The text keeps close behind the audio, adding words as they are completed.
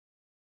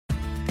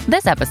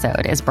This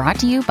episode is brought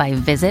to you by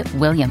Visit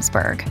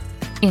Williamsburg.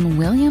 In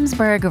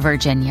Williamsburg,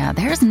 Virginia,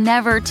 there's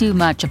never too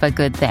much of a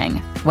good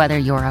thing. Whether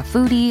you're a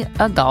foodie,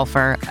 a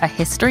golfer, a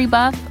history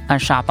buff, a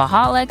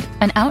shopaholic,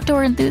 an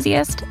outdoor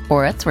enthusiast,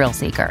 or a thrill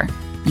seeker,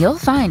 you'll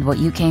find what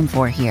you came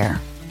for here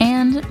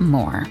and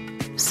more.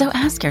 So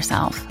ask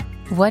yourself,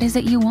 what is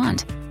it you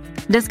want?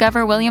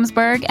 Discover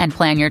Williamsburg and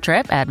plan your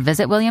trip at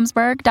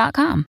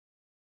visitwilliamsburg.com.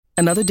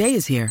 Another day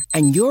is here,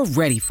 and you're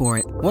ready for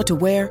it. What to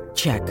wear?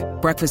 Check.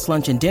 Breakfast,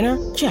 lunch, and dinner?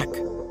 Check.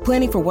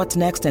 Planning for what's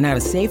next and how to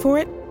save for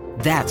it?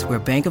 That's where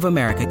Bank of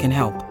America can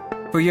help.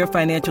 For your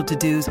financial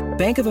to-dos,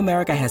 Bank of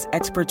America has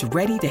experts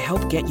ready to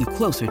help get you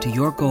closer to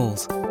your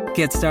goals.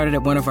 Get started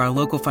at one of our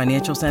local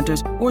financial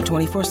centers or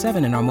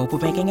 24/7 in our mobile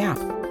banking app.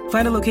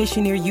 Find a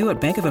location near you at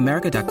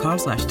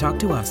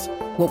bankofamerica.com/talktous.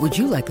 What would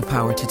you like the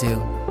power to do?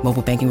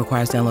 Mobile banking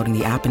requires downloading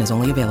the app and is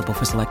only available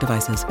for select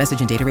devices.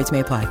 Message and data rates may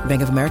apply.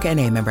 Bank of America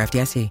N.A., member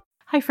FDIC.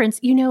 Hi, friends.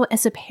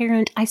 As a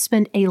parent, I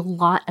spend a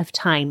lot of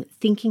time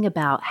thinking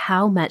about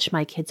how much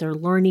my kids are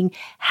learning,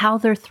 how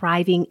they're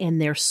thriving in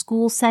their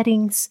school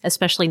settings,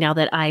 especially now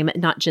that I'm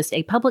not just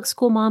a public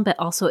school mom, but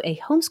also a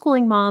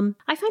homeschooling mom.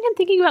 I find I'm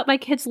thinking about my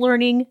kids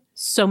learning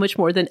so much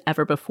more than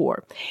ever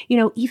before.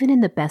 Even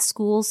in the best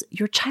schools,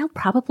 your child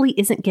probably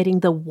isn't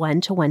getting the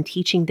one-to-one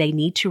teaching they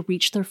need to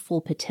reach their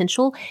full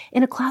potential.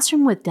 In a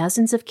classroom with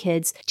dozens of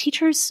kids,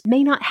 teachers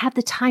may not have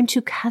the time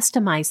to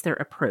customize their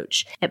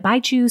approach. At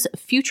Byju's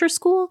Future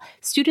School,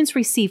 students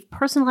receive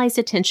personalized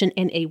attention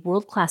and a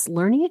world-class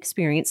learning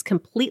experience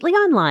completely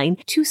online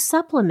to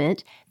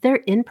supplement their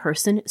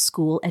in-person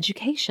school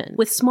education.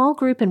 With small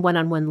group and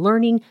one-on-one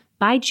learning,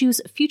 Byju's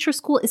Future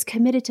School is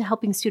committed to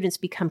helping students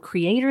become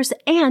creators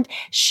and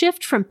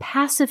shift from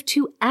passive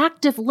to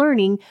active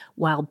learning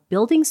while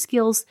building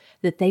skills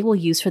that they will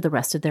use for the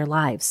rest of their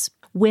lives.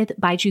 With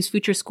Byju's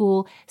Future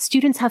School,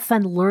 students have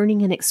fun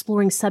learning and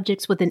exploring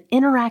subjects with an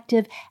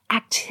interactive,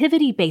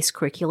 activity-based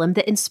curriculum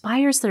that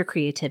inspires their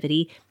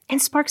creativity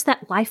and sparks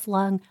that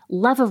lifelong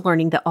love of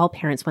learning that all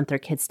parents want their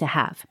kids to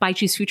have.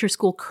 Byju's Future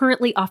School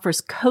currently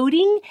offers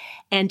coding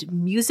and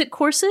music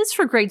courses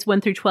for grades 1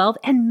 through 12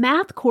 and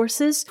math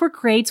courses for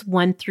grades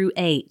 1 through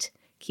 8.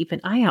 Keep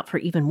an eye out for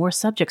even more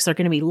subjects that are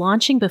going to be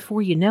launching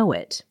before you know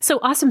it. So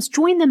Awesomes,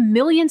 join the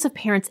millions of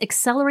parents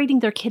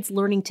accelerating their kids'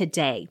 learning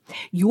today.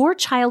 Your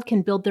child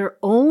can build their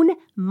own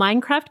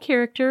Minecraft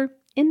character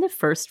in the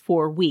first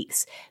 4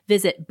 weeks.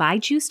 Visit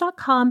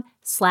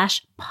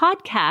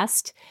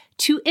byju's.com/podcast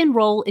to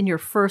enroll in your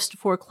first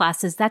 4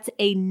 classes. That's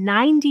a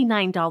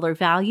 $99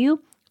 value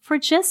for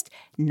just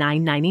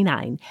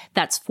 $9.99.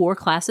 That's 4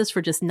 classes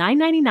for just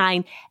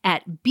 $9.99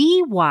 at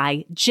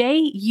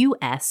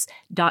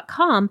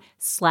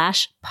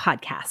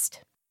byjus.com/podcast.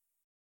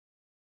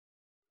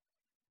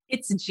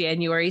 It's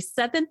January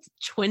 7th,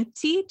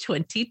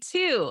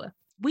 2022.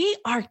 We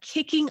are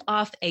kicking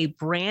off a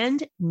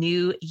brand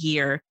new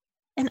year.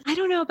 And I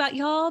don't know about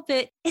y'all,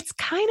 but it's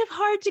kind of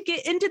hard to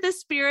get into the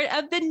spirit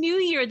of the new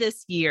year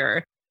this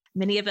year.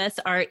 Many of us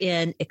are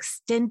in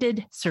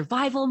extended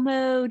survival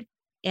mode,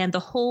 and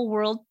the whole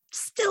world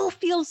still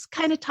feels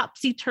kind of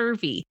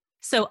topsy-turvy.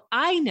 So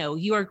I know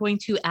you are going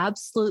to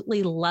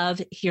absolutely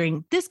love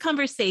hearing this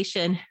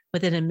conversation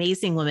with an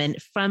amazing woman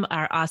from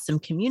our awesome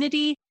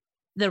community.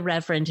 The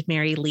Reverend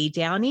Mary Lee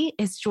Downey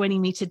is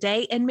joining me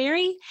today, and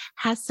Mary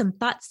has some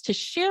thoughts to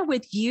share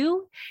with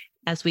you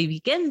as we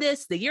begin the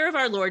year of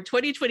our Lord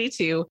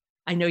 2022.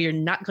 I know you're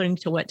not going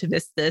to want to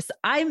miss this.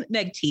 I'm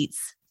Meg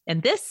Tietz,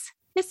 and this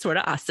is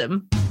Sorta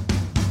Awesome.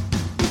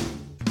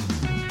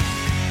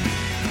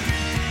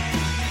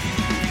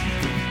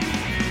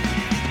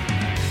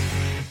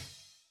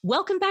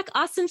 Welcome back,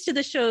 Awesomes, to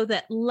the show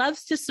that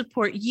loves to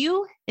support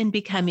you in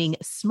becoming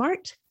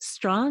smart,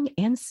 strong,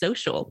 and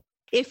social.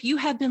 If you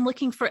have been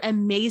looking for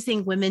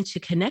amazing women to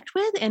connect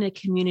with and a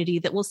community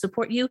that will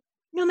support you,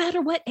 no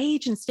matter what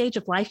age and stage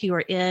of life you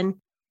are in,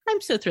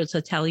 I'm so thrilled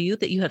to tell you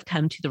that you have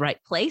come to the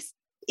right place.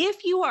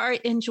 If you are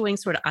enjoying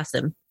Sorta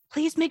Awesome,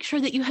 please make sure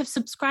that you have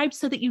subscribed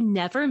so that you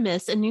never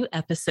miss a new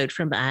episode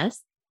from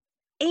us.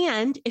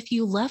 And if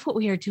you love what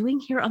we are doing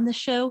here on the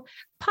show,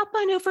 pop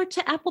on over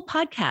to Apple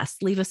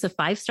Podcasts, leave us a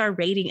 5-star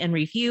rating and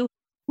review.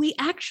 We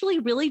actually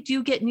really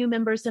do get new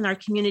members in our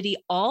community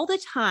all the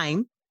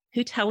time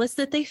who tell us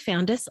that they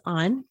found us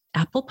on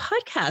Apple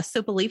Podcasts.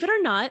 So believe it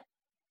or not,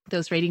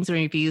 those ratings and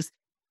reviews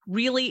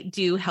really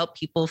do help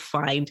people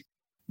find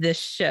this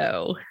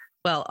show.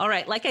 Well, all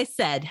right. Like I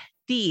said,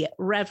 the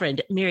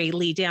Reverend Mary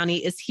Lee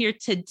Downey is here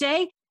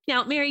today.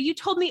 Now, Mary, you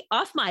told me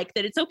off mic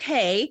that it's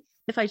okay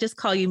if I just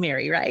call you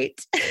Mary, right?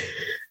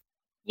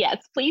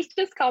 Yes, please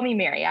just call me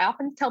Mary. I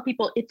often tell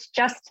people it's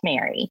just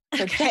Mary.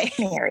 So Okay. Just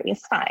Mary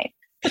is fine.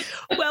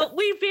 Well,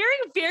 we very,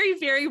 very,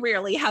 very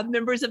rarely have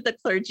members of the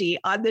clergy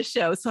on the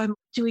show. So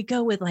do we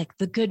go with like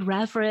the Good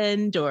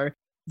Reverend or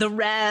the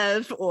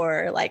Rev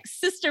or like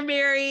Sister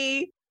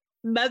Mary,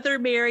 Mother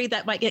Mary?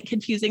 That might get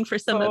confusing for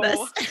some of us.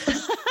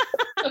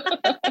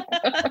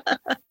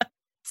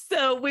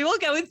 So we will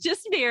go with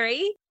just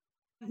Mary.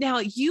 Now,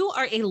 you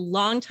are a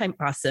longtime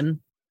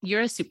awesome.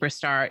 You're a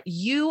superstar.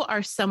 You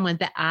are someone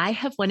that I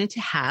have wanted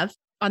to have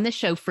on the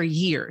show for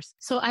years.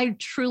 So I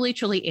truly,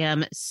 truly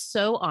am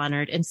so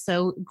honored and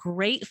so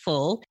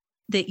grateful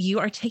that you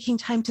are taking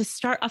time to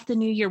start off the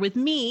new year with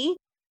me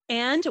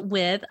and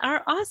with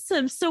our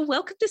Awesome. So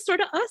welcome to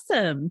Sorta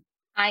Awesome.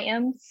 I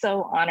am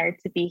so honored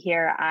to be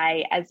here.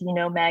 I, as you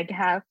know, Meg,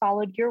 have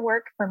followed your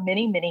work for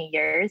many, many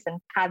years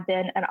and have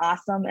been an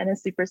awesome and a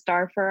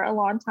superstar for a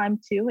long time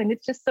too. And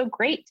it's just so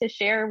great to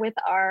share with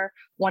our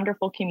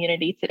wonderful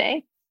community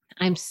today.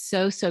 I'm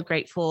so, so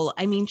grateful.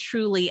 I mean,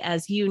 truly,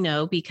 as you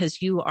know,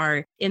 because you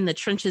are in the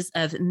trenches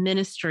of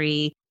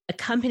ministry,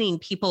 accompanying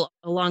people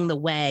along the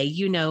way,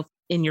 you know,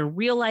 in your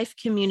real life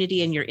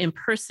community and your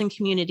in-person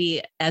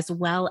community, as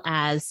well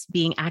as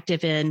being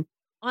active in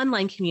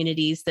online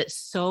communities that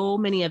so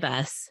many of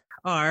us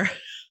are,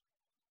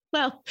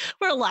 well,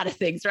 we're a lot of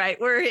things, right?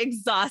 We're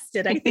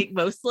exhausted, I think,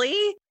 mostly.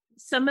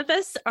 Some of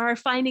us are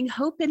finding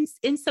hope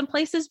in some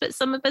places, but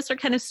some of us are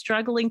kind of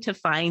struggling to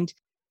find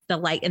the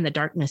light in the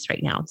darkness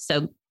right now.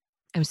 So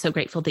I'm so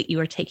grateful that you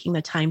are taking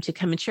the time to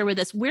come and share with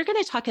us. We're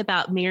going to talk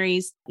about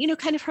Mary's, you know,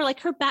 kind of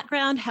her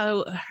background,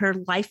 how her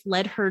life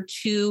led her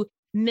to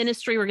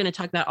ministry. We're going to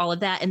talk about all of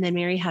that. And then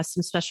Mary has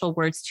some special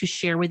words to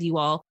share with you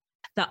all,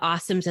 the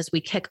Awesomes, as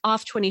we kick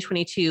off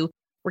 2022.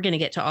 We're going to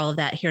get to all of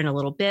that here in a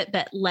little bit,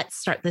 but let's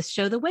start this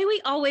show the way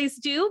we always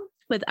do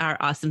with our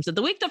Awesomes of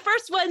the week, the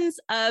first ones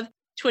of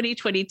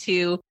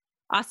 2022.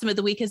 Awesome of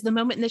the week is the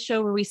moment in the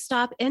show where we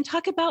stop and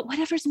talk about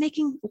whatever's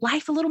making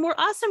life a little more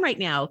awesome right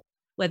now,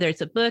 whether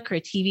it's a book or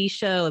a TV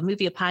show, a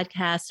movie, a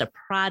podcast, a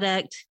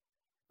product,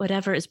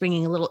 whatever is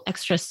bringing a little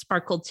extra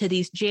sparkle to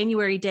these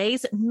January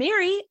days.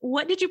 Mary,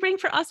 what did you bring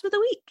for Awesome of the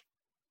week?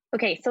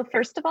 Okay, so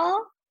first of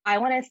all, I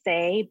want to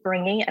say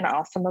bringing an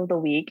Awesome of the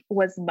week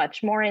was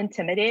much more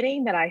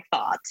intimidating than I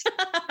thought.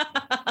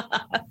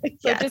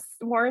 So just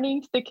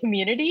warning to the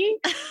community,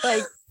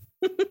 like,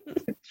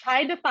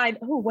 trying to find,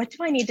 what do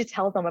I need to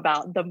tell them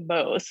about the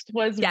most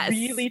was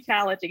really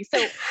challenging.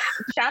 So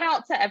shout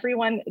out to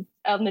everyone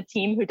on the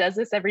team who does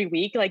this every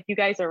week. Like, you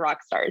guys are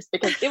rock stars,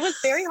 because it was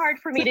very hard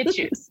for me to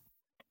choose.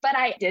 But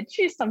I did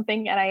choose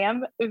something and I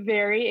am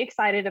very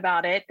excited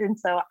about it. And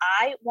so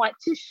I want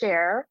to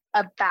share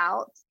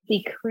about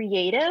the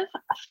Creative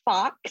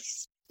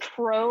Fox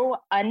Pro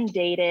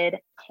Undated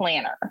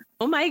Planner.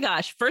 Oh my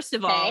gosh. First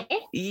of all,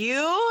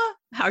 you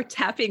are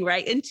tapping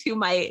right into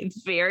my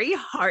very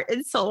heart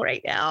and soul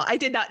right now. I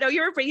did not know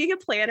you were bringing a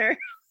planner.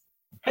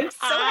 I'm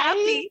so happy.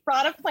 I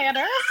brought a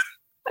planner.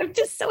 I'm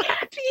just so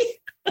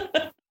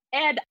happy.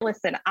 And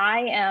listen, I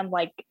am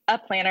like a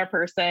planner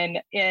person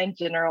in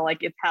general. Like,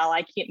 it's how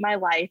I keep my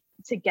life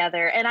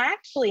together. And I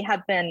actually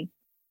have been,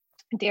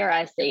 dare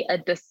I say, a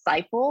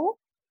disciple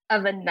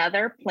of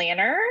another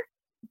planner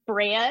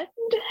brand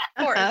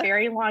for a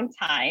very long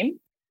time.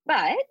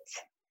 But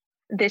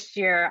this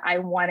year I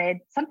wanted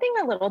something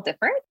a little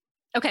different.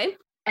 Okay.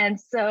 And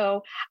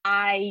so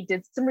I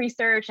did some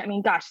research. I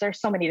mean, gosh,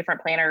 there's so many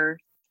different planner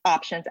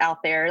options out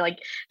there. Like,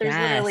 there's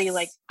literally,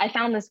 like, I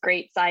found this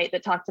great site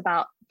that talks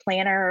about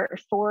planner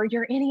for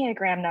your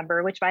Enneagram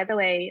number, which, by the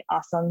way,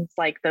 Awesomes,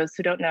 like, those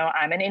who don't know,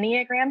 I'm an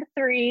Enneagram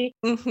 3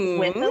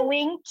 with a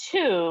wing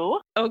 2.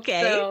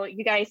 Okay. So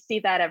you guys see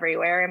that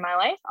everywhere in my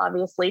life,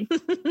 obviously.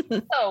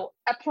 So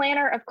a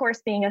planner, of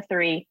course, being a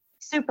 3,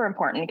 super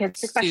important,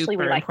 because especially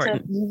we like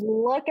to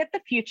look at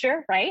the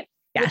future, right?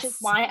 Yes. Which is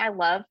why I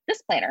love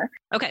this planner.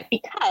 Okay.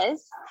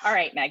 Because, all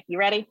right, Meg, you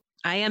ready?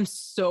 I am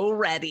so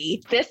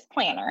ready. This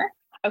planner,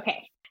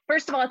 okay.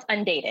 First of all, it's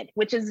undated,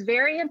 which is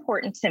very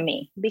important to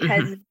me,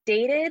 because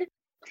dated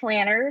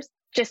planners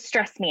just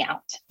stress me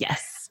out.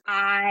 Yes.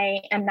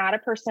 I am not a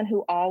person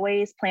who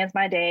always plans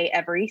my day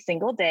every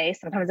single day.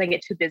 Sometimes I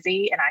get too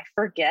busy and I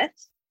forget.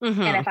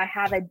 And if I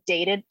have a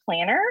dated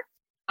planner,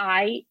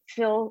 I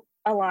feel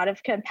a lot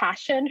of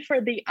compassion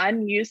for the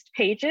unused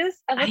pages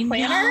of a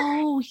planner.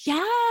 Oh,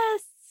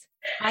 yes.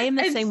 I am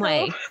the same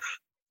way.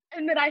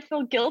 And then I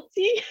feel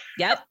guilty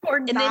for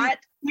not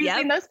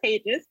using those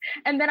pages.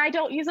 And then I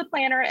don't use a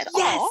planner at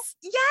all.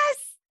 Yes.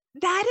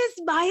 That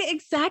is my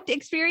exact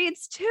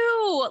experience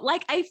too.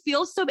 Like, I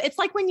feel so, it's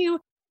like when you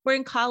were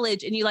in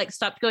college and you like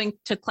stopped going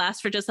to class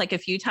for just like a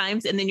few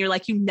times. And then you're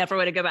like, you never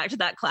want to go back to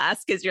that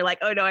class because you're like,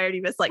 oh no, I already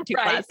missed like 2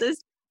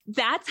 classes.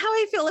 That's how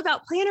I feel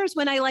about planners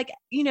when I like,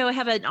 you know,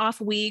 have an off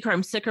week or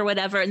I'm sick or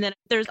whatever. And then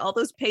there's all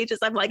those pages.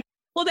 I'm like,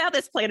 well, now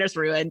this planner's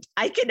ruined.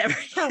 I can never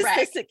use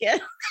this again.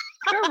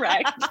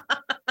 Correct.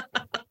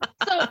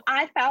 So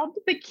I found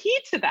the key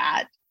to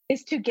that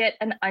is to get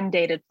an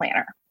undated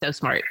planner. So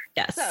smart.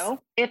 Yes. So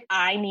if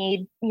I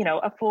need, you know,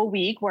 a full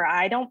week where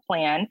I don't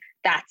plan,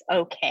 that's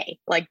okay.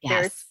 Like,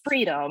 there's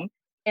freedom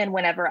in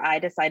whenever I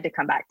decide to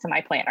come back to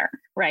my planner,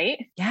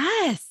 right?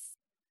 Yes.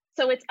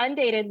 So it's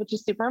undated, which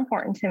is super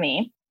important to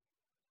me.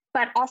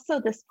 But also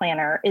this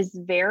planner is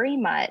very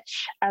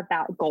much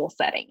about goal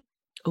setting.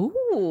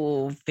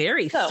 Ooh,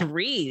 very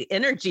 3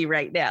 energy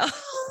right now.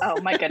 Oh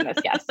my goodness,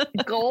 yes.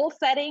 Goal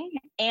setting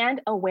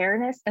and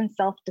awareness and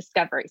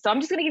self-discovery. So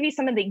I'm just going to give you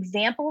some of the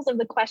examples of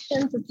the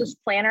questions that this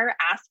planner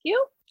asks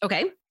you.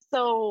 Okay.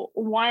 So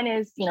one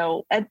is, you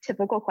know, a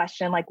typical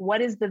question like,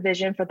 what is the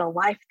vision for the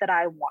life that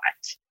I want?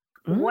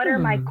 What are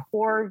my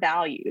core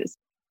values?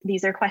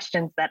 These are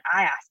questions that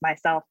I ask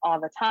myself all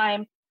the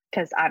time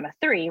because I'm a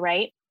 3,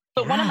 right?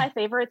 But one of my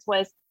favorites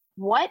was,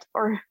 what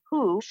or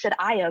who should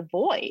I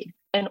avoid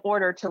in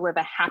order to live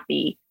a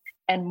happy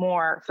and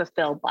more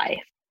fulfilled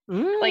life?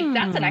 Like,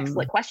 that's an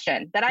excellent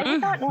question that I did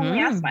not normally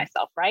ask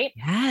myself, right?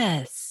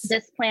 Yes.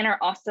 This planner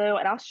also,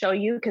 and I'll show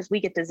you because we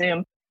get to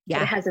Zoom.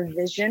 Yeah. It has a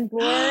vision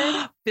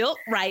board built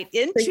right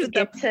into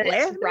the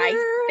planner.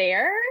 Right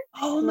there.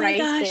 Oh my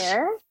gosh.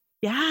 There.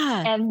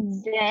 Yeah.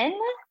 And then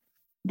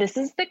this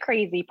is the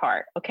crazy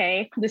part.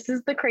 Okay. This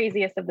is the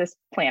craziest of this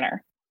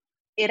planner.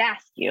 It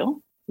asks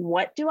you,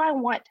 what do I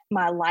want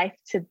my life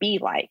to be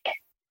like?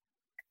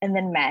 And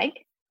then Meg,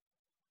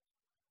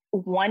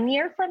 1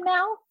 year from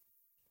now,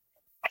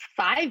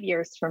 5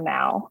 years from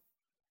now,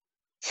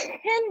 10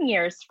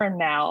 years from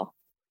now,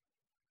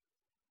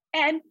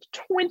 and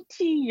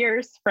 20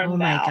 years from now. Oh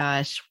my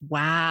gosh.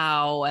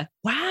 Wow.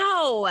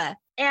 Wow.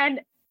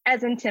 And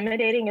as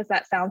intimidating as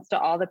that sounds to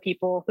all the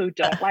people who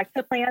don't like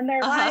to plan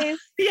their lives,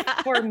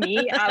 for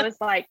me, I was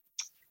like,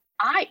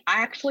 I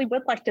actually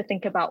would like to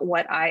think about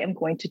what I am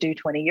going to do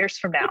 20 years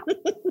from now,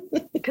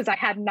 because I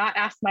had not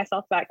asked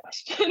myself that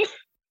question.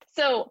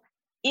 So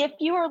if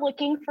you are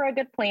looking for a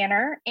good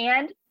planner,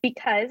 and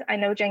because I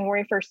know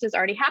January 1st has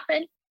already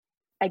happened,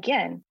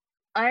 again,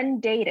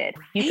 undated,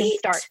 you can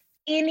start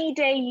any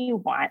day you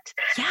want.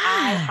 Yeah.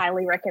 I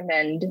highly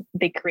recommend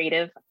the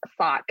Creative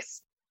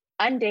Fox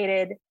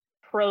Undated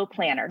Pro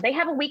Planner. They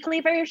have a weekly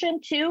version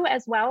too,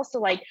 as well. So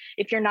like,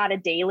 if you're not a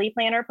daily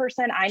planner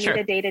person, I need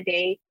a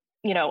day-to-day,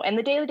 and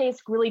the day-to-day is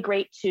really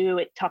great too.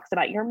 It talks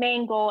about your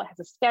main goal. It has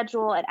a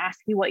schedule. It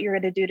asks you what you're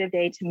going to do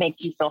today to make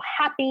you feel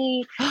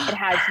happy. It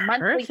has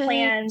monthly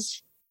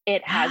plans.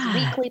 It has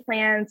weekly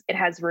plans. It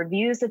has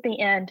reviews at the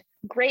end.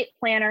 Great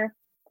planner.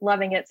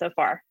 Loving it so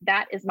far.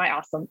 That is my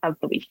awesome of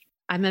the week.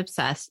 I'm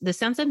obsessed. This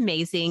sounds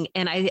amazing.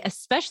 And I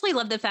especially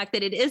love the fact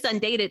that it is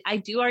undated. I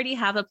do already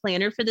have a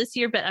planner for this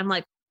year, but I'm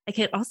like, I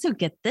can also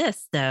get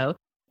this though,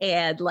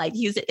 and like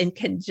use it in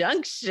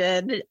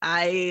conjunction.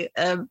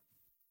 I'm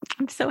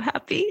so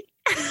happy.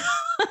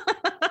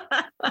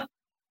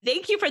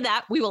 Thank you for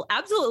that. We will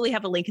absolutely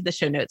have a link in the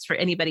show notes for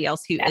anybody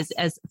else who is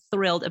as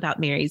thrilled about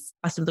Mary's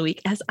Awesome of the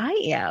Week as I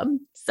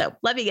am. So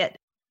loving it.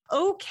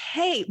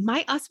 Okay.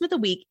 My Awesome of the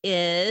Week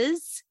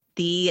is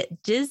the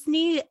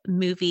Disney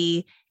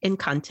movie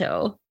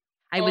Encanto.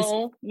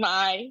 Oh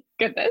my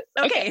goodness.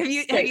 Okay.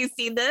 Have you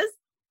seen this?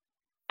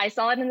 I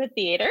saw it in the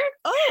theater.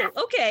 Oh,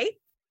 okay.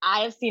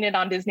 I have seen it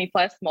on Disney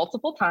Plus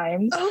multiple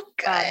times. Oh,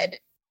 good.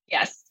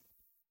 Yes.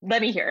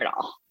 Let me hear it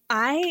all.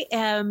 I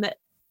am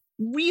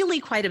really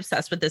quite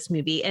obsessed with this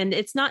movie. And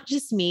it's not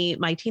just me.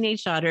 My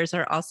teenage daughters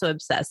are also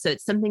obsessed. So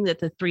it's something that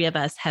the three of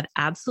us have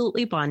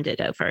absolutely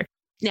bonded over.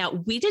 Now,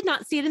 we did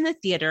not see it in the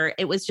theater.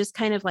 It was just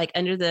kind of like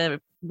under the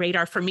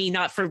radar for me,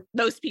 not for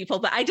most people,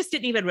 but I just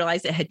didn't even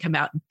realize it had come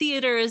out in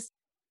theaters,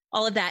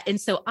 all of that. And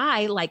so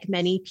I, like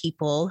many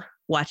people,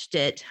 watched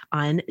it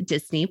on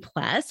Disney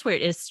Plus, where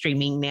it is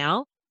streaming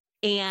now.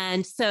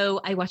 And so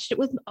I watched it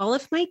with all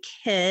of my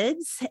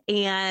kids,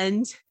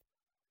 and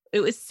it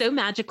was so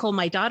magical.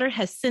 My daughter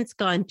has since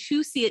gone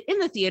to see it in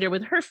the theater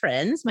with her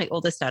friends. My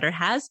oldest daughter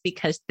has,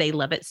 because they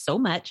love it so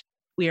much.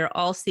 We are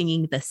all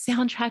singing the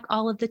soundtrack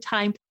all of the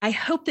time. I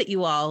hope that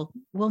you all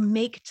will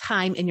make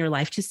time in your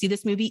life to see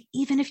this movie,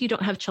 even if you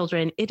don't have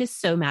children. It is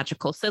so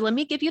magical. So let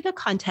me give you the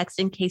context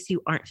in case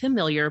you aren't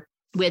familiar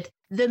with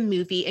the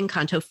movie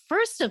Encanto.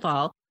 First of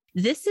all,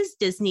 this is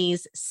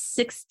Disney's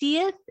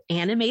 60th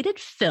animated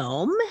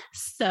film.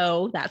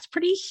 So that's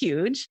pretty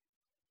huge.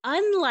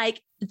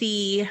 Unlike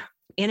the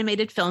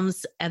animated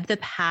films of the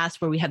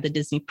past where we have the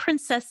Disney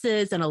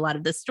princesses and a lot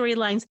of the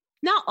storylines,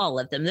 not all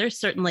of them. There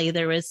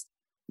was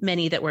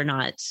many that were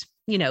not,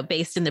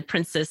 based in the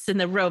princess and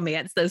the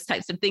romance, those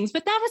types of things.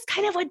 But that was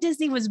kind of what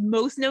Disney was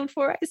most known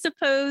for, I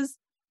suppose.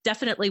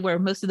 Definitely where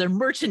most of their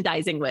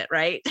merchandising went,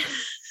 right?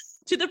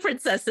 To the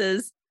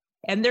princesses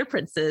and their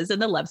princes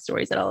and the love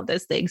stories and all of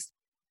those things.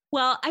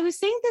 Well, I was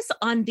saying this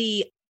on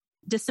the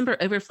December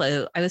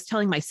Overflow. I was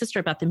telling my sister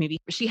about the movie.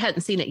 She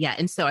hadn't seen it yet.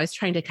 And so I was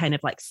trying to kind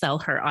of like sell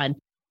her on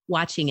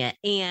watching it.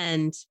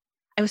 And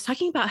I was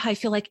talking about how I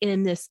feel like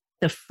in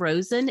the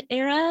Frozen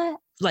era,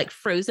 like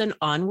Frozen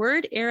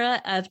onward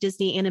era of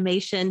Disney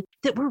animation,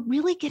 that we're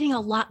really getting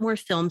a lot more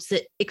films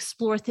that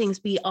explore things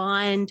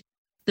beyond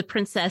the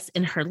princess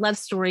and her love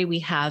story. We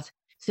have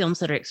films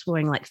that are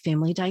exploring like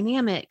family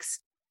dynamics,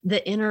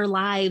 the inner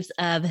lives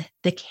of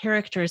the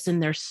characters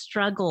and their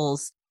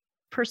struggles,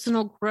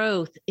 personal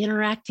growth,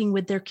 interacting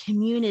with their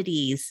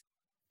communities.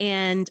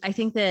 And I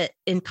think that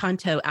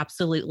Encanto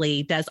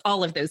absolutely does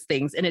all of those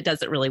things, and it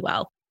does it really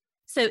well.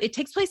 So it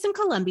takes place in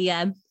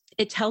Colombia.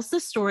 It tells the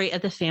story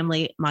of the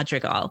family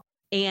Madrigal.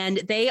 And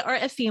they are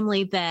a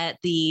family that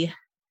the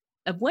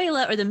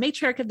abuela, or the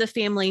matriarch of the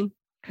family,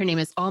 her name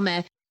is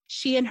Alma,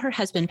 she and her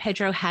husband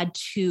Pedro had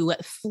to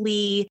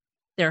flee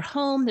their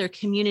home, their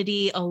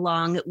community,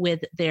 along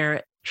with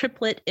their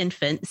triplet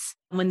infants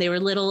when they were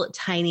little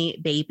tiny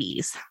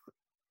babies.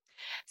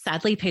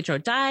 Sadly, Pedro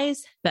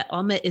dies, but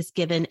Alma is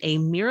given a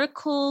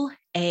miracle,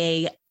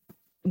 a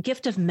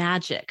gift of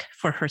magic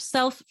for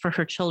herself, for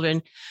her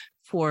children,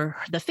 for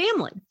the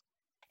family.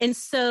 And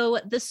so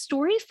the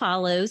story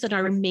follows, and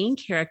our main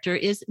character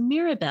is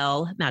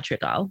Mirabel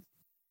Madrigal.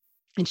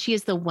 And she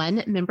is the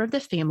one member of the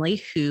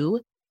family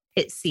who,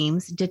 it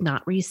seems, did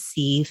not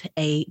receive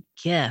a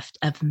gift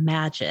of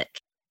magic.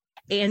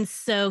 And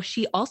so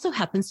she also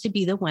happens to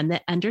be the one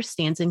that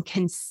understands and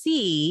can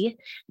see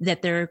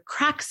that there are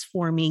cracks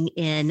forming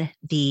in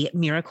the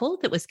miracle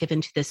that was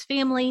given to this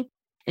family.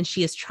 And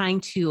she is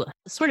trying to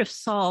sort of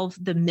solve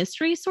the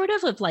mystery, sort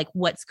of like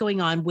what's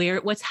going on,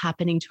 what's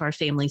happening to our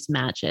family's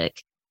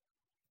magic.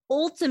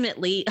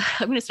 Ultimately,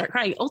 I'm going to start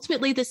crying.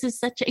 Ultimately, this is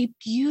such a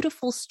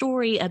beautiful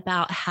story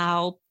about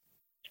how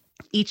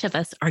each of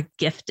us are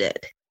gifted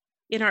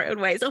in our own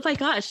ways. Oh my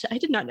gosh, I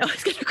did not know I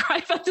was going to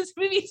cry about this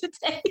movie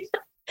today.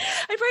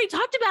 I've already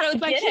talked about it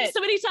with my kids so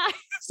many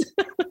times.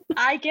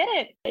 I get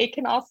it. It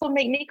can also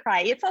make me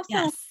cry. It's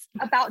also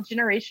about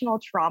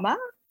generational trauma.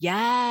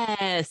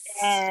 Yes.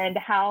 And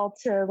how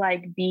to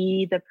like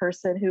be the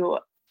person who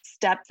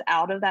steps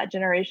out of that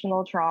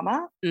generational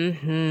trauma.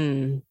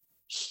 Mm-hmm.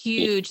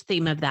 Huge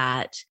theme of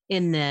that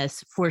in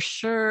this, for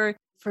sure.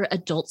 For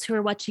adults who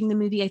are watching the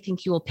movie, I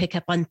think you will pick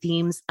up on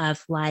themes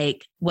of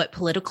like what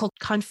political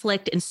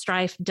conflict and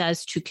strife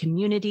does to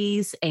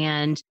communities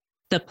and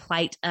the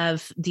plight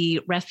of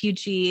the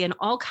refugee and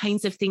all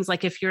kinds of things.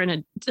 Like if you're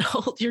an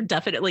adult, you're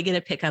definitely going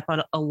to pick up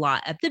on a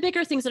lot of the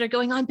bigger things that are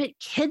going on, but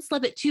kids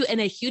love it too. And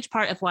a huge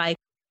part of why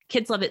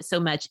kids love it so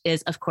much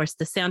is, of course,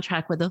 the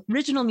soundtrack with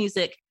original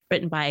music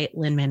written by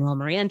Lin-Manuel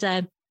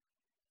Miranda.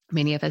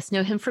 Many of us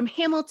know him from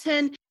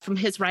Hamilton, from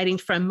his writing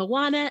from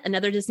Moana,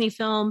 another Disney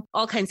film,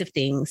 all kinds of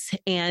things.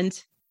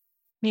 And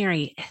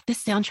Mary,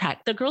 this soundtrack,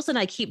 the girls and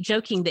I keep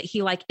joking that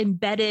he like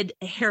embedded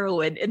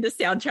heroin in the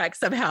soundtrack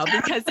somehow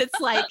because it's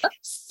like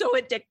so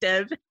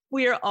addictive.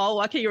 We are all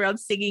walking around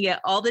singing it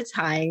all the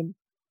time.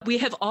 We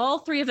have all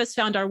three of us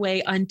found our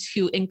way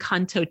onto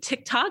Encanto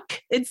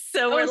TikTok. And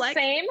so we're like,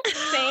 same.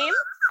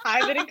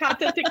 I'm in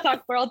Encanto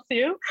TikTok world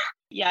too.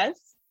 Yes.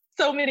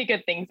 So many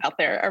good things out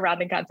there around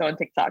Encanto and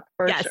TikTok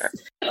for sure.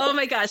 Oh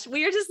my gosh.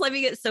 We are just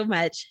loving it so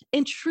much.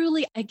 And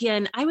truly,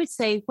 again, I would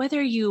say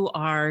whether you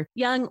are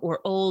young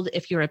or old,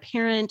 if you're a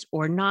parent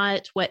or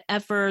not,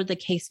 whatever the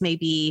case may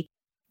be,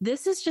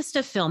 this is just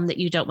a film that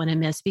you don't want to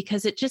miss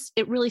because it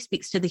really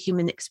speaks to the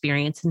human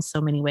experience in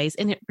so many ways.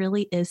 And it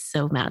really is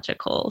so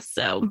magical.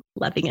 So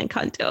loving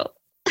Encanto.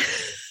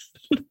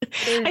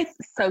 It's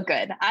so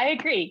good. I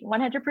agree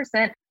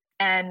 100%.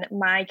 And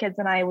my kids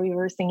and I, we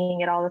were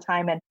singing it all the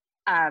time. And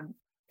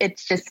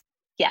it's just,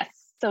 yes,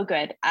 so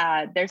good.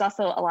 There's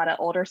also a lot of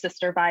older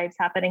sister vibes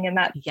happening in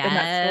that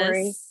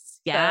story.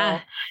 Yeah.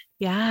 So,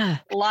 yeah.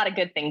 A lot of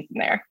good things in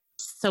there.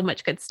 So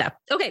much good stuff.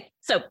 Okay.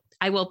 So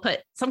I will put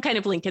some kind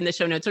of link in the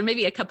show notes or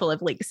maybe a couple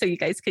of links so you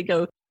guys could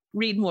go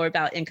read more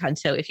about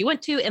Encanto if you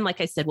want to. And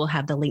like I said, we'll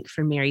have the link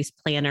for Mary's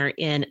planner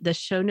in the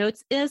show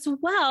notes as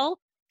well.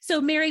 So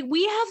Mary,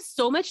 we have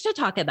so much to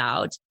talk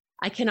about.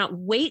 I cannot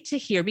wait to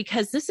hear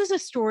because this is a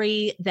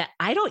story that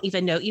I don't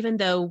even know, even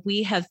though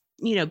we have,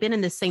 been in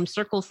the same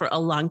circle for a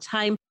long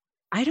time.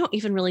 I don't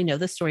even really know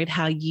the story of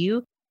how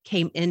you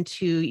came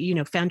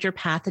into, found your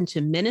path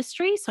into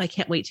ministry. So I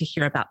can't wait to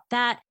hear about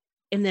that.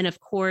 And then, of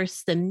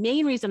course, the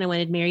main reason I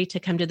wanted Mary to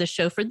come to the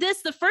show for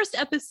this, the first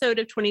episode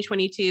of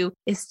 2022,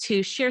 is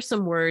to share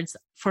some words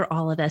for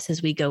all of us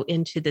as we go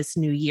into this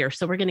new year.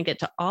 So we're going to get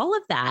to all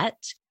of that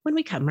when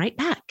we come right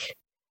back.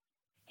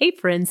 Hey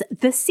friends,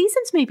 the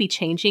seasons may be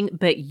changing,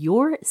 but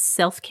your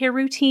self-care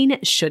routine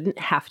shouldn't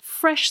have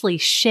freshly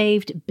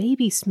shaved,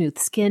 baby smooth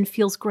skin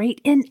feels great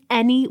in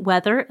any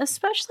weather,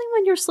 especially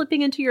when you're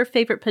slipping into your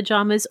favorite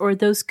pajamas or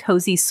those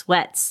cozy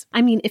sweats.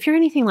 I mean, if you're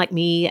anything like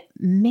me,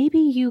 maybe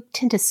you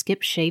tend to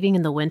skip shaving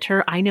in the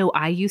winter. I know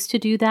I used to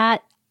do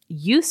that.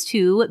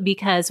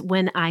 Because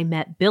when I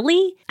met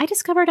Billy, I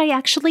discovered I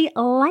actually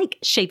like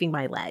shaving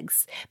my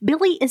legs.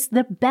 Billy is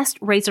the best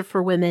razor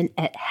for women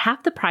at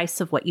half the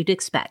price of what you'd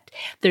expect.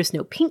 There's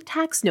no pink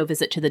tax, no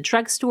visit to the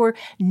drugstore,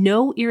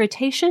 no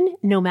irritation,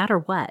 no matter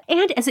what.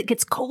 And as it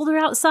gets colder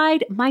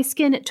outside, my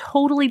skin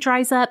totally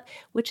dries up,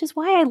 which is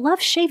why I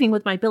love shaving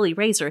with my Billy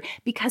razor,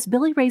 because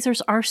Billy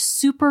razors are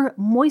super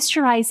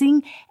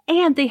moisturizing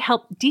and they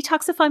help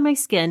detoxify my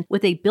skin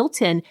with a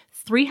built-in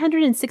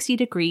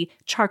 360-degree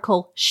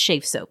charcoal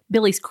shave soap.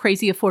 Billy's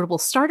crazy affordable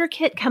starter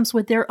kit comes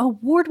with their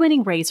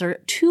award-winning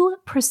razor, 2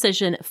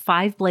 precision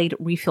 5-blade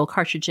refill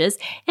cartridges,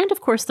 and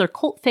of course their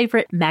cult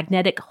favorite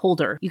magnetic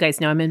holder. You guys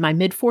know I'm in my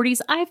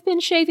mid-40s. I've been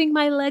shaving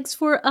my legs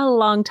for a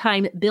long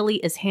time. Billy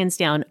is hands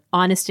down,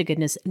 honest to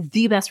goodness,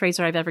 the best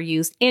razor I've ever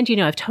used. And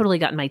I've totally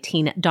gotten my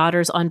teen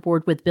daughters on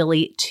board with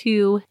Billy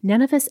too.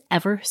 None of us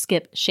ever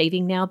skip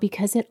shaving now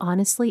because it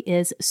honestly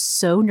is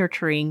so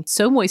nurturing,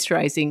 so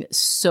moisturizing,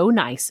 so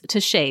nice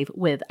to shave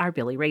with our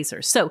Billie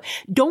razors. So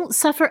don't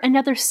suffer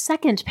another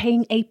second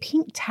paying a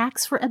pink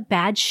tax for a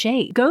bad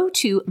shave. Go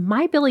to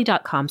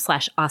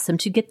mybillie.com/awesome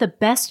to get the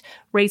best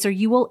razor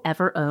you will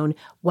ever own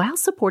while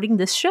supporting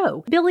this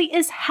show. Billie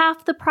is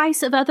half the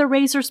price of other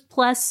razors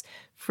plus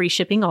free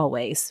shipping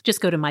always. Just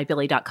go to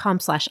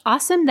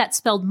mybillie.com/awesome. That's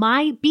spelled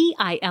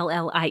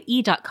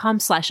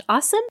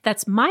mybillie.com/awesome.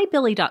 That's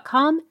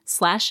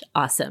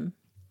mybillie.com/awesome.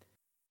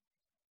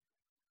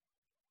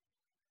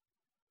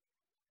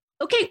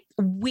 Okay,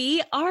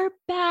 we are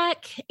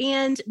back.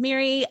 And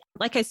Mary,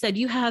 like I said,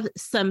 you have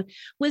some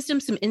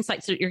wisdom, some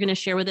insights that you're going to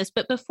share with us.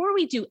 But before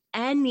we do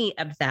any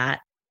of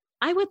that,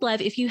 I would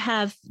love if you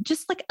have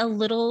just like a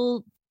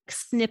little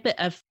snippet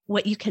of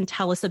what you can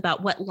tell us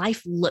about what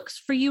life looks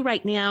for you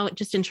right now,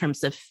 just in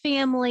terms of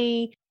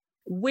family,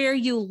 where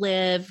you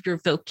live, your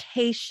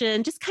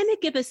vocation. Just kind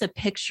of give us a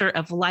picture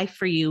of life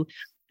for you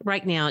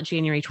right now,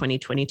 January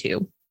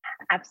 2022.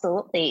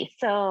 Absolutely.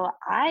 So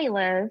I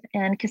live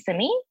in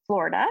Kissimmee,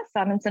 Florida. So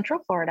I'm in Central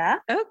Florida.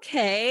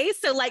 Okay.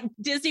 So like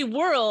Disney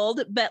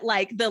World, but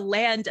like the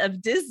land of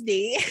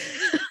Disney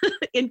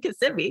in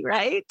Kissimmee,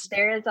 right?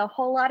 There is a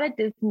whole lot of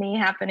Disney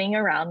happening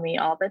around me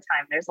all the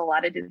time. There's a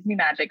lot of Disney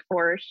magic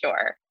for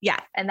sure.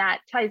 Yeah. And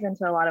that ties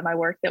into a lot of my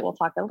work that we'll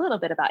talk a little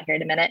bit about here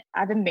in a minute.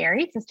 I've been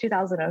married since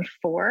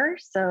 2004.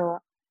 So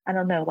I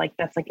don't know, like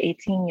that's like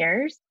 18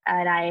 years.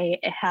 And I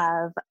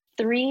have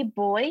 3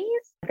 boys.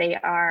 They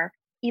are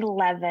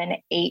 11,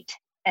 8,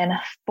 and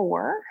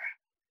 4.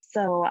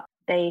 So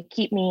they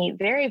keep me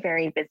very,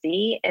 very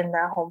busy in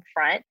the home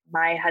front.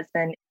 My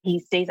husband, he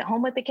stays at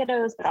home with the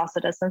kiddos, but also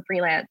does some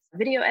freelance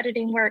video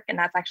editing work. And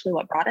that's actually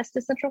what brought us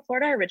to Central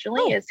Florida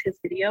originally is his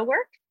video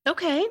work.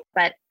 Okay.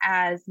 But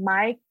as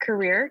my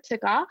career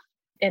took off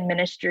in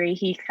ministry,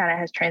 he kind of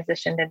has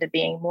transitioned into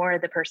being more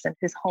the person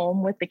who's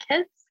home with the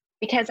kids,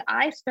 because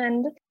I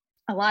spend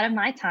a lot of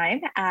my time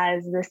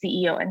as the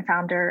CEO and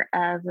founder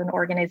of an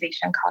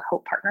organization called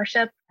Hope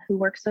Partnership, who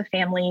works with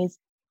families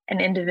and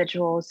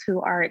individuals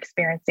who are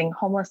experiencing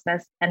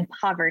homelessness and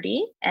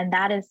poverty. And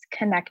that is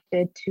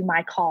connected to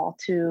my call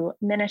to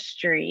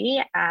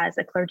ministry as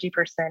a clergy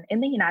person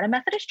in the United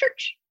Methodist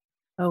Church.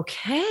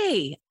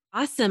 Okay.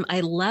 Awesome.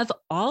 I love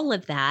all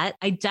of that.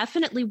 I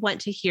definitely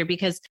want to hear,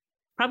 because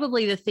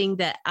probably the thing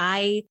that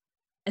I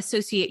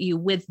associate you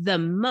with the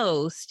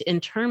most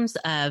in terms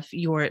of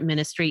your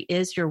ministry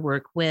is your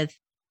work with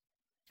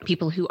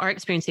people who are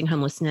experiencing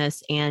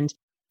homelessness and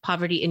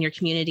poverty in your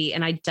community.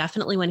 And I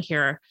definitely want to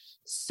hear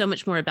so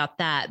much more about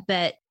that.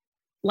 But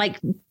like,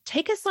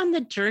 take us on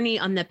the journey,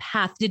 on the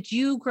path. Did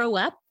you grow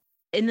up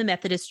in the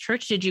Methodist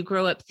Church? Did you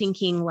grow up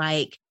thinking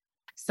like,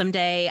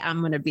 someday I'm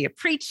going to be a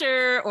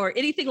preacher or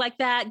anything like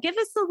that? Give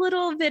us a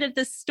little bit of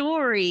the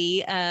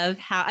story of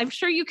how, I'm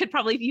sure you could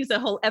probably use a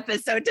whole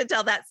episode to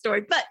tell that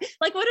story, but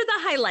like, what are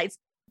the highlights?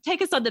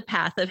 Take us on the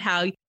path of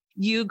how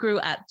you grew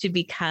up to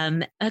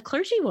become a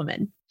clergy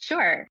woman.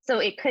 Sure. So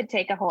it could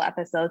take a whole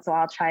episode, so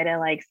I'll try to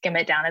like skim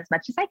it down as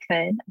much as I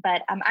could.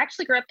 But I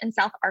actually grew up in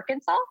South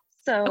Arkansas.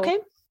 So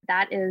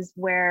that is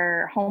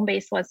where home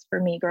base was for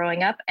me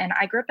growing up. And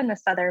I grew up in the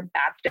Southern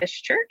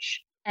Baptist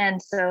Church.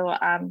 And so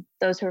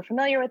those who are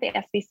familiar with the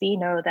SBC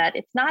know that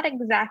it's not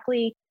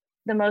exactly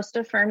the most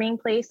affirming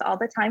place all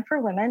the time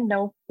for women.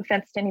 No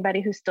offense to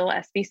anybody who's still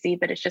SBC,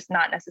 but it's just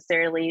not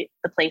necessarily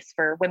the place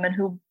for women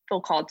who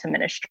feel called to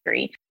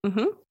ministry.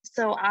 Mm-hmm.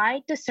 So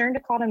I discerned a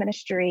call to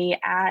ministry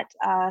at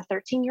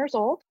 13 years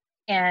old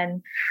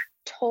and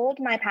told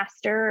my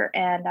pastor,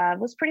 and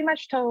was pretty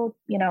much told,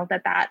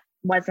 that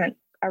wasn't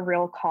a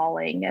real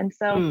calling. And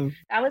so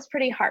that was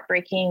pretty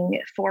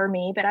heartbreaking for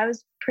me, but I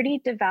was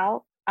pretty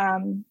devout,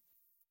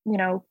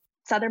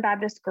 Southern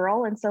Baptist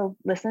girl. And so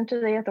listened to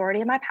the authority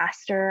of my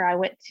pastor. I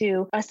went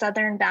to a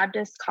Southern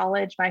Baptist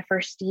college my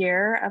first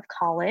year of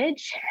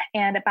college.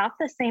 And about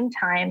the same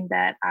time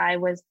that I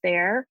was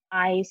there,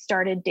 I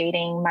started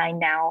dating my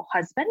now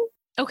husband,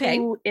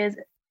 who is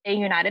a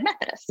United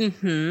Methodist.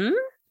 Mm-hmm.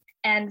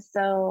 And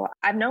so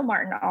I've known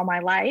Martin all my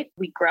life.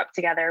 We grew up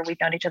together. We've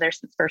known each other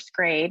since first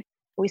grade.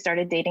 We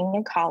started dating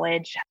in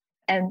college.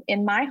 And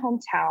in my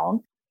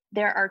hometown,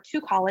 there are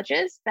 2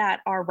 colleges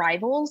that are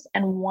rivals,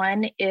 and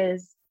one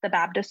is the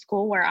Baptist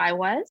school where I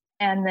was.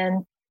 And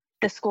then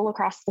the school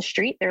across the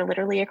street, they're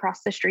literally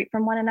across the street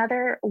from one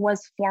another,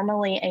 was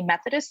formerly a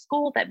Methodist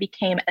school that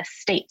became a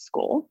state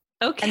school.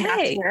 Okay. And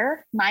that's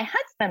where my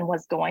husband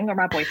was going, or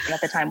my boyfriend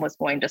at the time was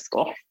going to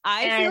school.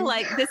 I feel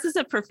like this is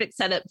a perfect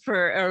setup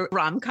for a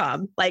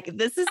rom-com. Like,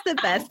 this is the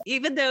best.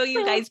 Even though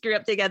you guys grew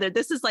up together,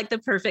 this is like the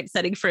perfect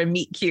setting for a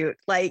meet cute.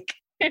 Like,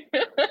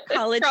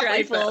 college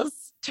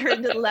rivals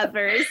turned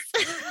lovers.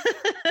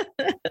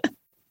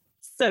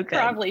 So good.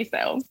 Probably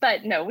so.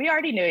 But no, we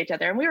already knew each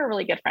other and we were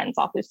really good friends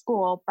all through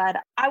school. But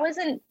I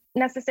wasn't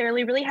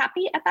necessarily really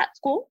happy at that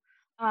school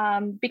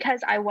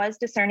because I was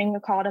discerning a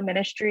call to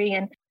ministry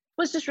and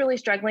was just really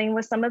struggling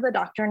with some of the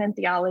doctrine and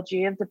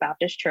theology of the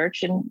Baptist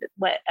church and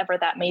whatever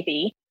that may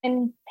be.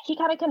 And he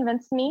kind of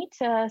convinced me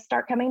to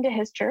start coming to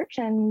his church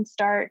and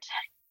start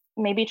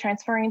maybe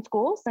transferring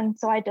schools. And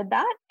so I did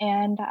that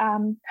and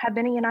have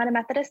been a United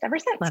Methodist ever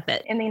since. Love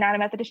it. In the United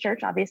Methodist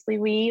Church, obviously,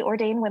 we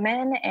ordain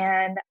women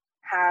and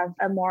have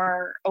a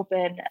more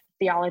open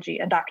theology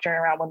and doctrine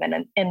around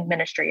women in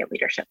ministry and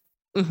leadership.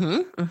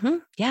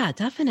 Yeah,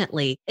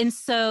 definitely. And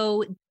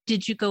so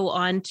did you go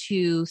on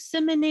to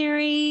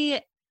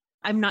seminary?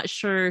 I'm not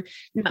sure,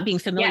 not being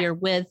familiar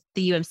with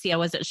the UMC, I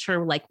wasn't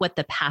sure like what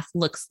the path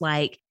looks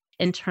like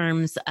in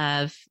terms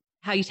of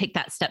how you take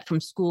that step from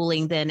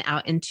schooling then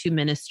out into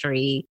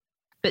ministry.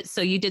 But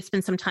so you did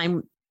spend some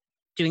time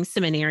doing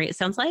seminary, it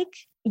sounds like?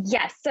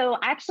 Yes. So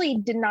I actually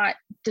did not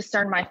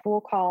discern my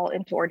full call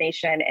into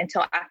ordination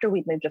until after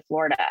we moved to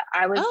Florida.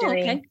 I was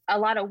doing a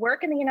lot of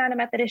work in the United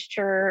Methodist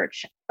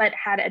Church, but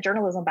had a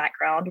journalism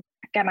background.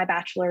 Got my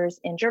bachelor's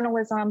in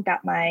journalism,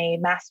 got my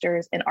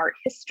master's in art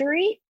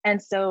history.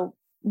 And so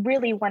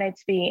really wanted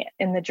to be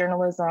in the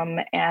journalism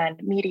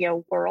and media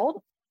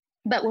world.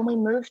 But when we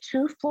moved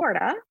to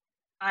Florida,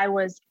 I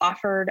was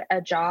offered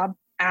a job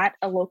at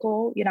a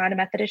local United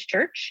Methodist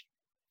Church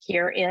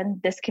here in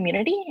this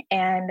community.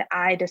 And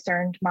I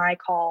discerned my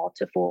call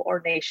to full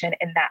ordination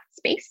in that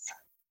space.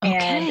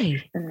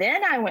 Okay. And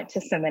then I went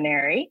to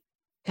seminary.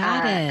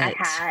 Got it. I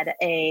had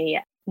a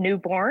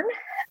newborn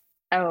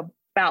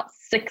about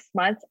 6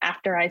 months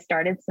after I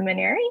started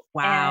seminary.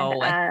 Wow.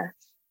 And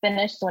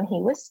finished when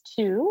he was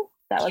 2.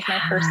 That was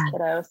my first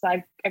kiddo. So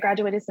I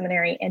graduated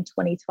seminary in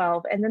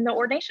 2012. And then the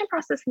ordination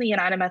process in the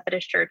United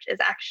Methodist Church is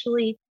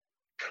actually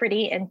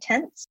pretty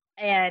intense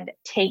and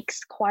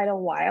takes quite a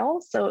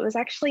while. So it was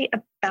actually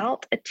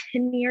about a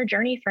 10-year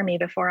journey for me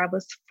before I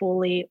was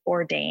fully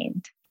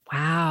ordained.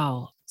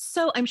 Wow.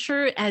 So I'm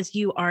sure as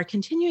you are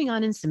continuing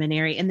on in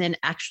seminary and then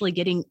actually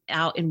getting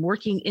out and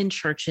working in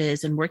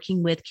churches and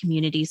working with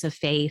communities of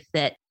faith,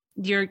 that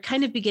you're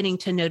kind of beginning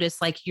to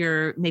notice like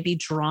you're maybe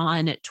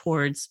drawn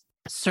towards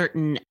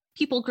certain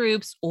people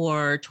groups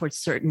or towards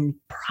certain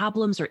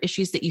problems or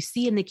issues that you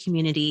see in the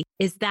community.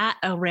 Is that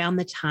around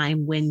the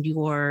time when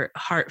your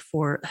Heart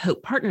for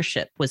Hope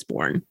partnership was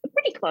born?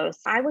 Pretty close.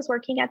 I was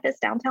working at this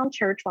downtown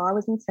church while I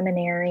was in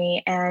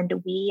seminary, and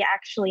we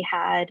actually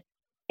had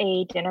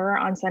a dinner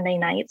on Sunday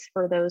nights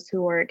for those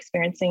who were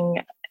experiencing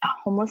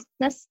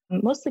homelessness,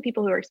 mostly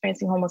people who are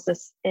experiencing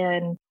homelessness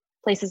in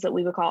places that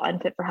we would call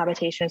unfit for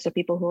habitation. So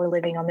people who are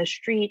living on the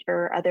street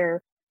or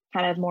other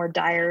kind of more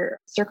dire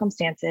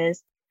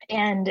circumstances.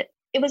 And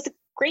it was a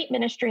great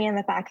ministry in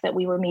the fact that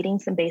we were meeting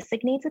some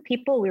basic needs of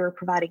people. We were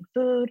providing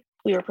food,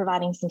 we were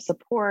providing some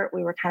support,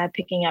 we were kind of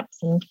picking up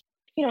some,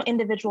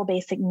 individual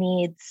basic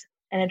needs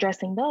and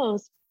addressing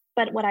those.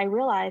 But what I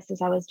realized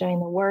as I was doing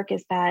the work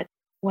is that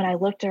when I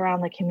looked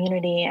around the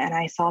community and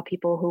I saw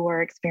people who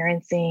were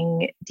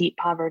experiencing deep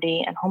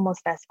poverty and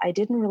homelessness, I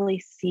didn't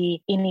really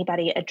see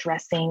anybody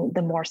addressing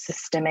the more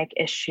systemic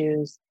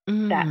issues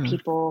that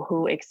people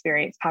who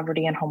experience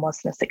poverty and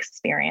homelessness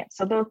experience.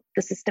 So both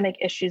the systemic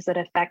issues that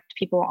affect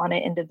people on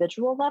an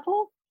individual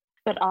level,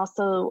 but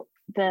also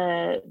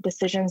the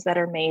decisions that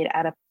are made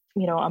at a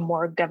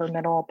more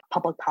governmental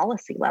public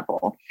policy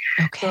level.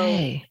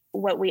 Okay. So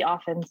what we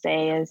often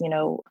say is,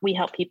 we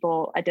help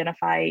people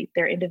identify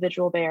their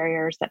individual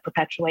barriers that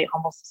perpetuate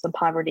homelessness and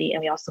poverty.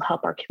 And we also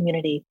help our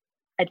community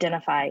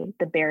identify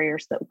the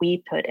barriers that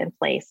we put in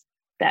place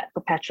that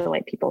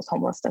perpetuate people's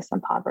homelessness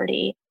and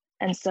poverty.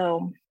 And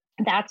so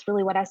that's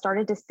really what I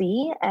started to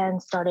see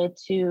and started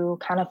to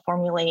kind of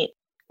formulate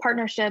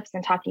partnerships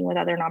and talking with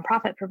other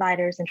nonprofit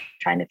providers and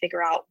trying to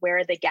figure out where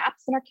are the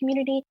gaps in our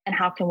community and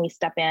how can we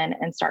step in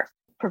and start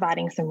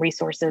providing some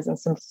resources and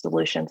some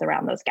solutions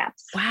around those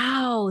gaps.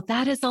 Wow,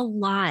 that is a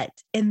lot.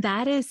 And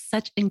that is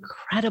such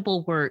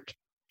incredible work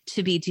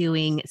to be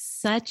doing,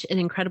 such an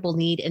incredible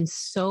need in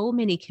so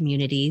many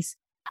communities.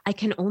 I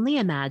can only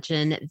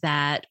imagine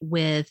that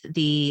with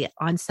the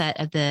onset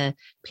of the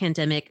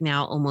pandemic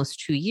now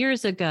almost 2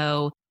 years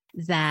ago,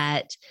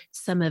 that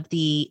some of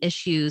the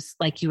issues,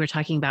 like you were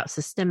talking about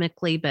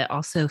systemically, but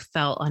also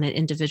felt on an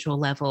individual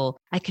level,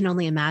 I can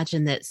only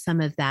imagine that some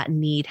of that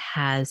need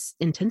has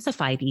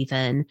intensified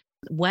even.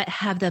 What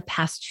have the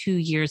past 2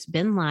 years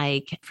been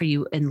like for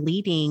you in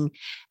leading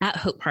at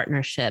Hope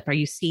Partnership? Are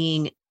you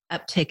seeing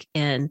uptick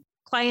in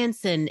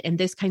clients and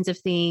those kinds of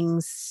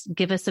things?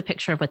 Give us a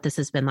picture of what this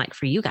has been like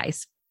for you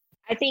guys.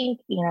 I think,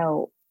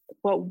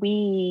 what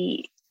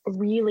we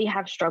really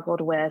have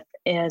struggled with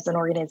as an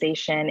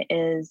organization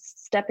is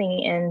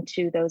stepping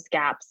into those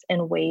gaps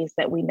in ways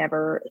that we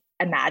never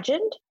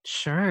imagined.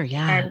 Sure,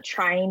 yeah.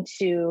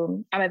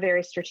 And I'm a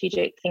very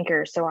strategic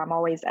thinker. So I'm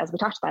always, as we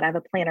talked about, I have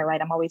a planner,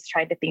 right? I'm always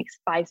trying to think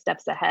 5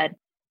 steps ahead.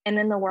 And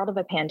in the world of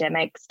a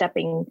pandemic,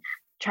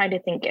 trying to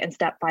think and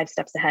step 5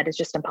 steps ahead is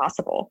just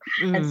impossible.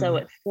 And so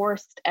it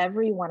forced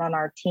everyone on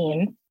our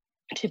team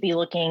to be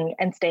looking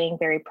and staying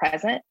very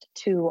present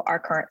to our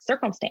current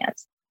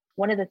circumstance.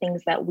 One of the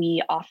things that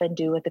we often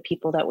do with the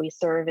people that we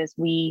serve is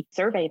we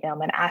survey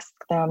them and ask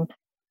them,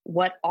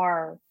 what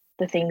are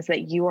the things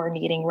that you are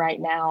needing right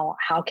now?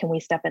 How can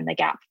we step in the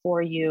gap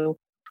for you?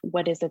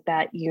 What is it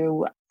that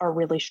you are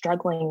really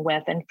struggling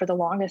with? And for the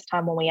longest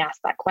time when we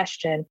asked that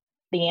question,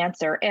 the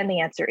answer, and the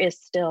answer is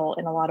still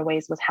in a lot of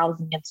ways, was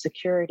housing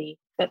insecurity.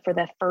 But for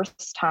the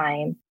first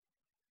time,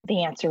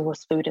 the answer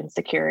was food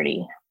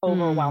insecurity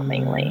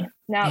overwhelmingly.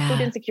 Now, food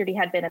insecurity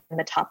had been in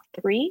the top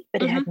 3,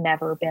 but it had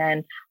never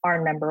been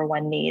our number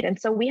 1 need. And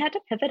so we had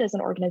to pivot as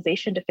an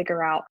organization to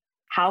figure out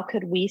how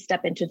could we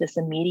step into this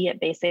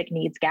immediate basic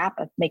needs gap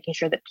of making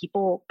sure that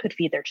people could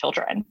feed their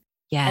children.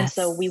 Yes. And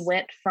so we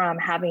went from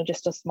having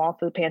just a small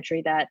food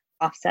pantry that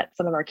offset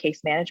some of our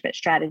case management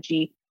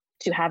strategy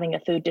to having a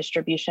food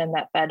distribution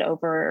that fed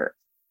over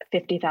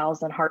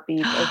 50,000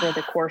 heartbeats over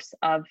the course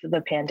of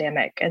the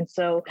pandemic. And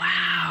so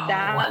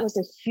that was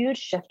a huge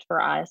shift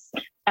for us,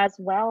 as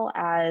well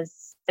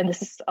as, and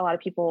this is a lot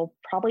of people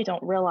probably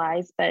don't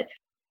realize, but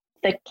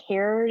the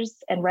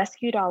CARES and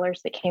rescue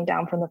dollars that came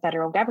down from the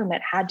federal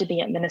government had to be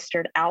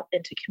administered out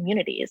into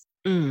communities.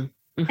 And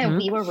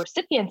we were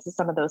recipients of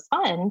some of those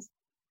funds.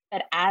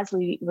 But as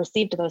we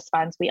received those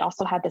funds, we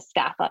also had to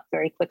staff up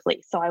very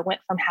quickly. So I went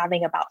from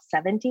having about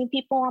 17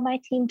 people on my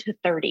team to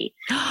 30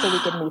 so we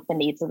could meet the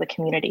needs of the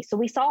community. So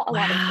we saw a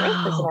lot of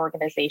growth as an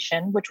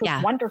organization, which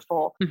was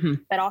wonderful.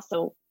 But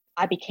also,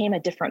 I became a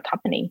different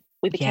company.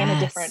 We became a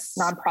different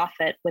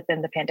nonprofit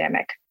within the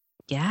pandemic.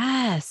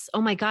 Yes.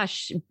 Oh my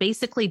gosh.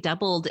 Basically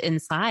doubled in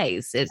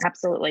size. It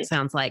absolutely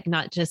sounds like,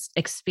 not just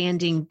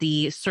expanding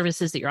the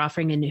services that you're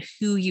offering and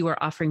who you are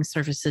offering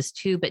services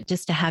to, but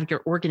just to have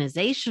your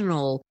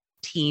organizational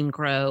team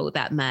grow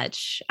that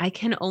much. I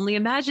can only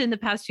imagine the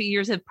past few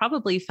years have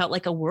probably felt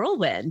like a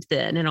whirlwind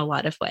then in a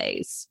lot of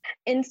ways.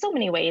 In so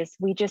many ways,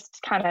 we just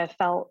kind of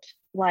felt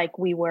like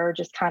we were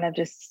just trying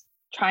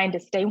to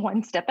stay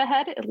one step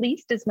ahead, at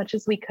least as much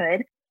as we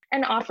could,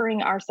 and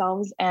offering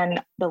ourselves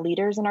and the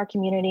leaders in our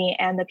community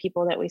and the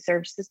people that we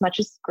serve just as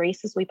much as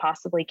grace as we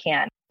possibly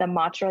can. The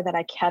mantra that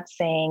I kept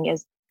saying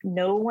is,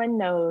 no one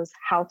knows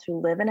how to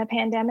live in a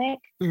pandemic.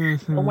 No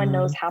one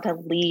knows how to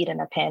lead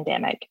in a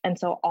pandemic. And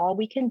so all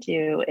we can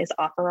do is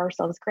offer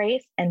ourselves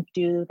grace and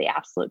do the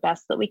absolute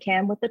best that we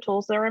can with the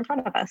tools that are in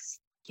front of us.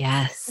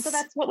 Yes. And so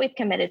that's what we've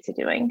committed to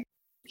doing.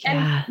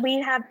 Yeah. And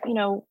we have,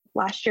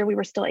 last year we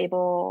were still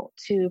able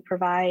to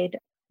provide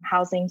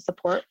housing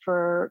support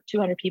for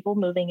 200 people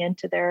moving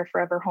into their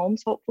forever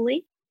homes,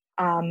 hopefully.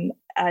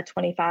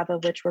 25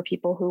 of which were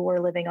people who were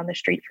living on the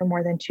street for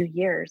more than 2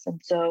 years. And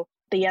so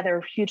the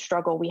other huge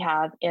struggle we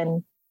have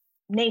in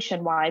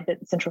nationwide, but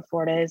in Central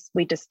Florida, is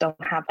we just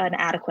don't have an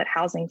adequate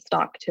housing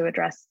stock to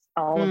address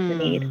all of the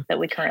need that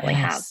we currently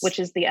have, which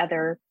is the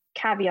other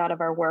caveat of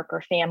our work,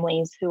 are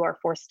families who are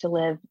forced to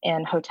live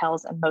in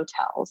hotels and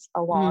motels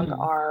along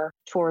our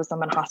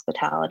tourism and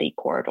hospitality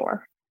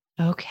corridor.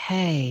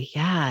 Okay.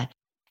 Yeah.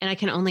 And I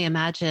can only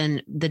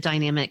imagine the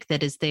dynamic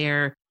that is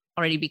there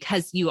already,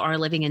 because you are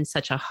living in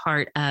such a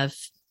heart of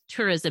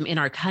tourism in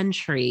our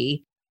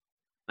country.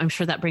 I'm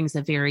sure that brings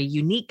a very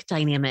unique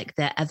dynamic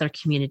that other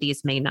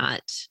communities may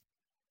not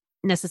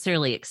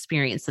necessarily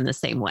experience in the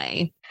same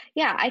way.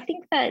 Yeah, I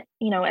think that,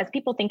 as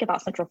people think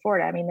about Central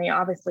Florida, I mean, they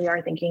obviously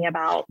are thinking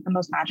about the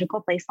most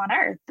magical place on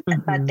earth,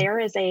 but there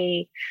is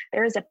a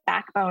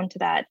backbone to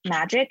that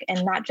magic,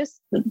 and not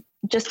just,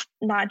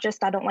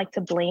 I don't like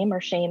to blame or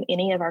shame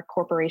any of our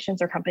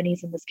corporations or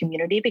companies in this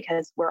community,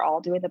 because we're all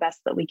doing the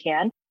best that we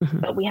can,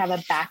 but we have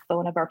a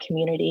backbone of our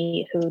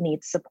community who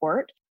needs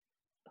support,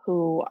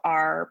 who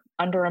are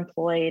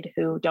underemployed,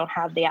 who don't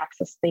have the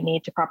access they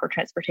need to proper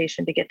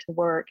transportation to get to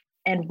work.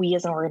 And we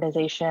as an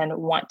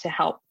organization want to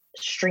help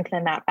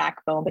strengthen that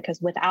backbone, because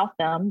without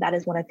them, that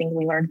is one of the things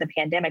we learned in the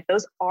pandemic.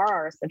 Those are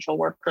our essential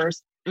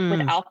workers.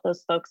 Without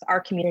those folks,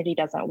 our community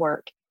doesn't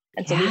work.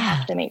 And so we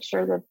have to make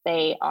sure that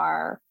they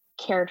are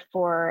cared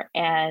for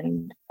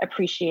and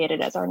appreciated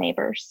as our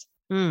neighbors.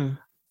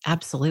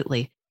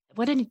 Absolutely.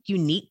 What a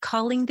unique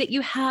calling that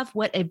you have.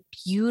 What a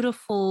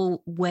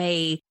beautiful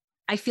way.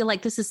 I feel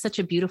like this is such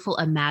a beautiful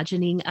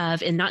imagining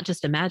of, and not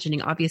just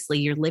imagining, obviously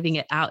you're living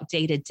it out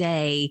day to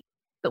day,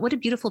 but what a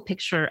beautiful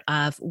picture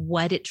of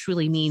what it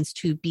truly means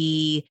to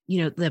be,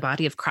 the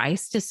body of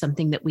Christ is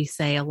something that we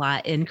say a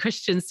lot in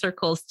Christian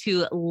circles,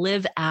 to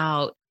live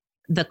out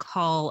the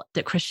call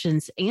that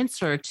Christians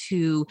answer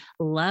to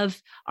love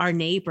our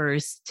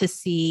neighbors, to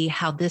see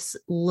how this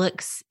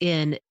looks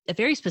in a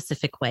very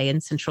specific way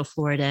in Central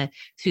Florida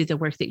through the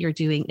work that you're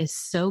doing is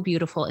so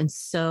beautiful and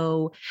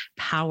so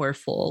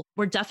powerful.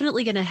 We're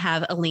definitely going to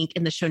have a link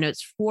in the show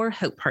notes for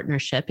Hope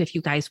Partnership. If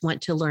you guys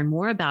want to learn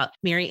more about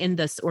Mary and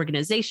this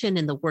organization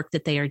and the work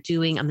that they are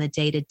doing on the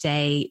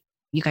day-to-day,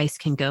 you guys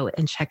can go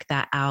and check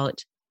that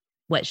out,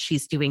 what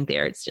she's doing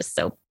there. It's just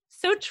so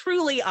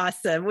truly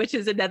awesome, which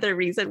is another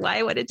reason why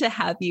I wanted to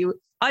have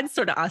you on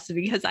Sort of Awesome,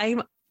 because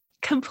I'm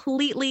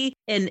completely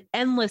and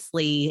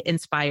endlessly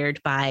inspired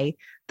by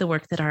the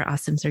work that our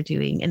awesomes are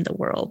doing in the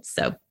world.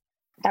 So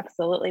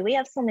absolutely. We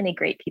have so many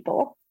great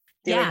people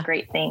doing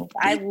great things.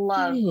 I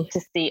love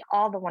to see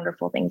all the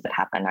wonderful things that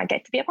happen. I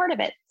get to be a part of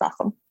it. It's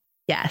awesome.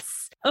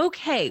 Yes.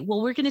 Okay.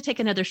 Well, we're going to take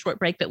another short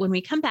break, but when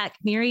we come back,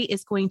 Mary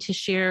is going to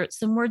share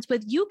some words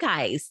with you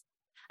guys.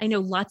 I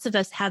know lots of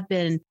us have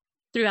been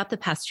throughout the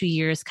past 2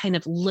 years, kind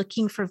of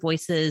looking for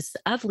voices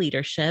of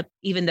leadership,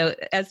 even though,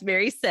 as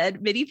Mary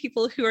said, many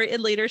people who are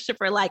in leadership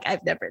are like,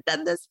 I've never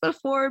done this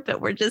before,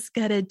 but we're just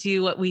going to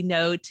do what we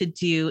know to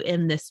do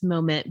in this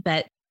moment.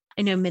 But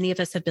I know many of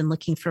us have been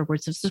looking for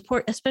words of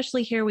support,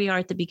 especially here we are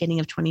at the beginning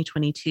of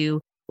 2022,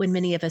 when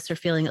many of us are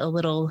feeling a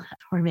little,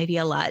 or maybe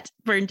a lot,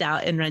 burned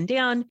out and run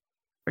down.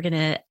 We're going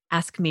to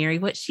ask Mary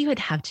what she would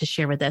have to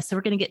share with us. So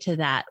we're going to get to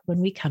that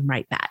when we come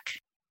right back.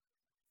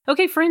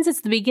 Okay, friends,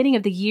 it's the beginning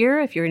of the year.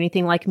 If you're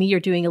anything like me,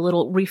 you're doing a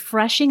little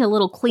refreshing, a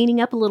little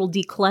cleaning up, a little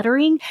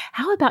decluttering.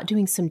 How about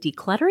doing some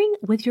decluttering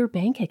with your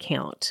bank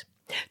account?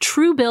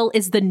 Truebill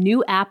is the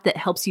new app that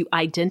helps you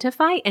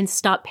identify and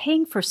stop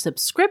paying for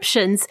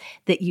subscriptions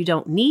that you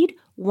don't need,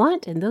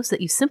 want, and those that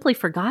you simply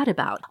forgot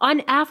about.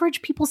 On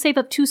average, people save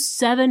up to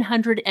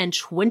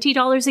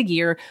 $720 a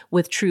year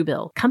with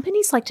Truebill.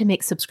 Companies like to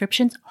make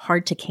subscriptions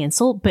hard to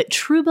cancel, but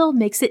Truebill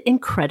makes it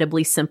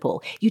incredibly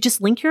simple. You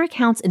just link your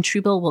accounts and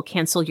Truebill will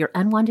cancel your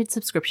unwanted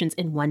subscriptions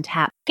in one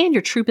tap. And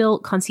your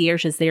Truebill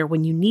concierge is there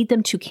when you need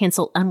them to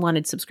cancel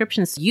unwanted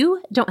subscriptions.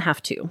 You don't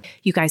have to.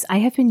 You guys, I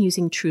have been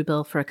using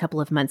Truebill for a couple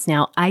of months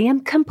now. I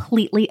am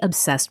completely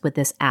obsessed with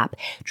this app.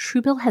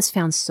 Truebill has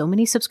found so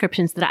many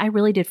subscriptions that I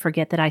really did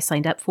forget that I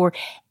signed up for,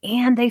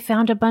 and they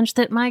found a bunch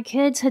that my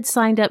kids had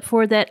signed up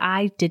for that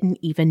I didn't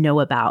even know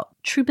about.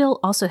 Truebill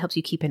also helps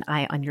you keep an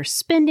eye on your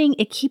spending.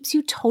 It keeps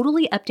you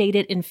totally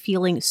updated and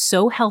feeling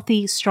so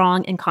healthy,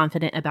 strong, and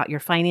confident about your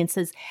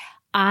finances.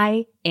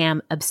 I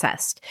am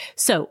obsessed.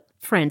 So,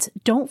 friends,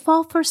 don't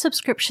fall for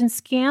subscription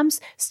scams.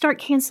 Start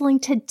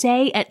canceling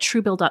today at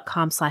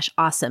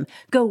Truebill.com/awesome.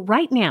 Go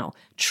right now,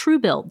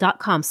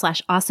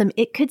 Truebill.com/awesome.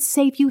 It could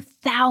save you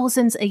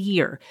thousands a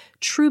year.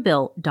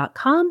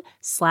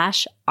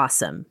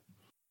 Truebill.com/awesome.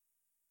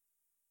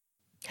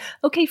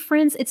 Okay,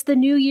 friends, it's the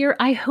new year.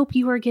 I hope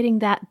you are getting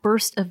that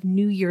burst of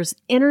New Year's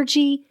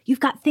energy. You've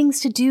got things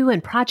to do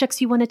and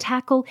projects you want to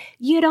tackle.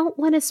 You don't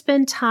want to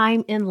spend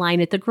time in line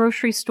at the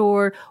grocery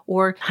store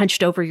or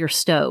hunched over your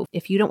stove.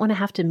 If you don't want to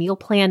have to meal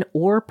plan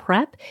or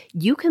prep,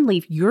 you can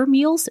leave your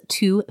meals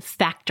to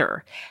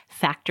Factor.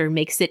 Factor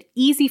makes it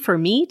easy for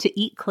me to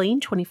eat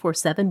clean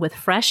 24/7 with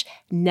fresh,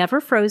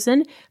 never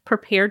frozen,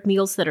 prepared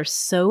meals that are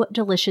so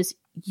delicious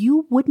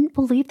you wouldn't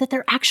believe that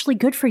they're actually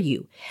good for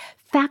you.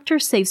 Factor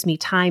saves me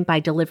time by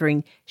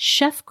delivering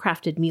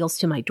chef-crafted meals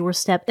to my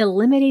doorstep,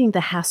 eliminating the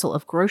hassle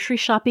of grocery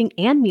shopping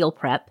and meal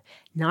prep,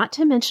 not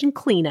to mention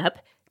cleanup.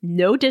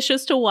 No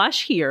dishes to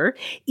wash here.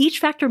 Each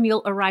Factor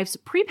meal arrives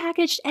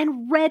prepackaged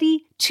and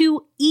ready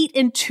to eat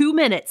in 2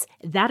 minutes.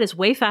 That is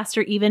way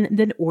faster even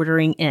than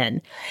ordering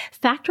in.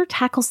 Factor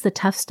tackles the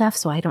tough stuff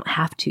so I don't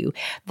have to.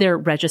 Their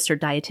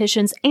registered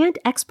dietitians and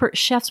expert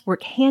chefs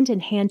work hand in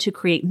hand to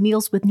create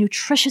meals with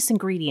nutritious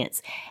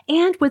ingredients.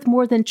 And with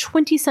more than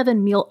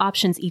 27 meal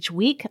options each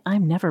week,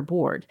 I'm never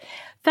bored.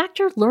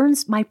 Factor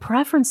learns my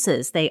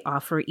preferences. They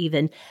offer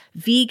even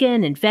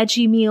vegan and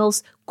veggie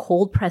meals,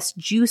 cold-pressed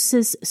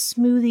juices,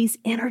 smoothies,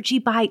 energy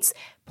bites,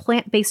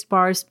 plant-based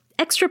bars,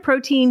 extra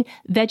protein,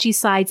 veggie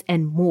sides,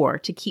 and more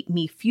to keep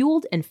me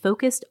fueled and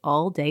focused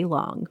all day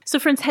long. So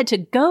friends, head to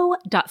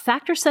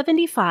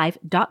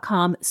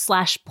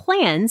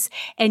go.factor75.com/plans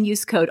and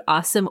use code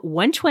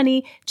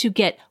AWESOME120 to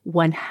get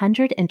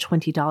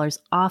 $120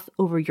 off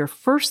over your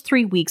first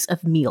 3 weeks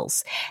of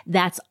meals.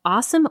 That's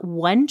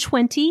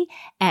AWESOME120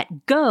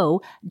 at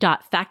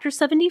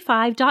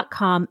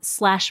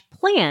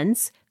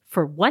go.factor75.com/plans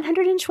for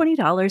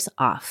 $120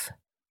 off.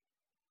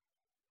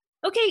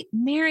 Okay,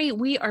 Mary,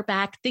 we are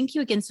back. Thank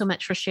you again so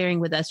much for sharing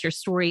with us your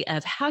story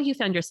of how you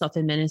found yourself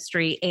in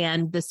ministry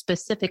and the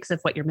specifics of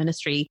what your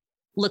ministry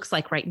looks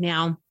like right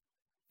now,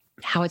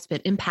 how it's been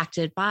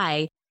impacted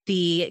by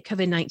the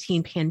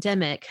COVID-19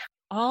 pandemic.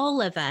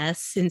 All of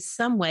us in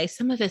some way,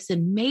 some of us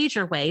in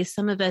major ways,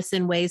 some of us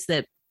in ways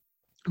that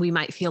we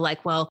might feel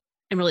like, well,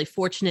 I'm really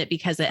fortunate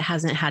because it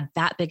hasn't had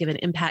that big of an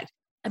impact.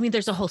 I mean,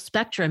 there's a whole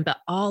spectrum, but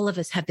all of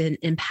us have been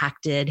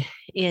impacted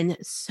in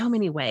so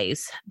many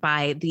ways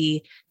by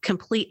the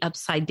complete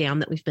upside down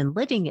that we've been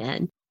living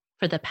in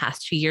for the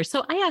past 2 years.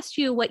 So I asked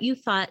you what you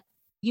thought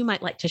you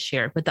might like to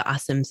share with the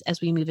Awesomes as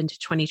we move into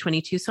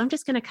 2022. So I'm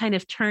just going to kind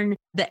of turn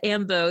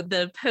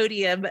the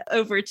podium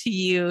over to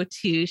you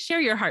to share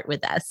your heart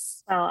with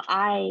us. So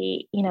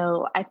I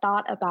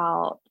thought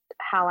about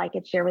how I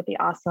could share with the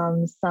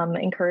Awesomes some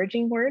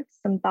encouraging words,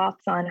 some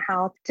thoughts on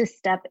how to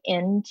step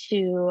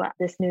into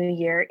this new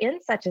year in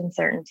such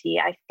uncertainty.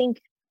 I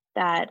think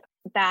that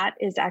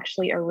is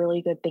actually a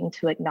really good thing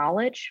to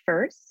acknowledge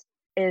first,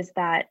 is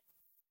that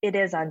it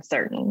is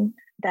uncertain,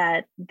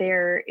 that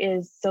there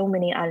is so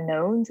many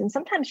unknowns, and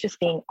sometimes just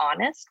being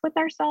honest with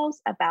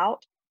ourselves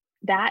about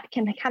that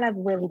can kind of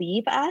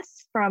relieve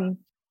us from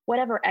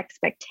whatever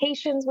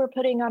expectations we're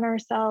putting on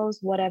ourselves,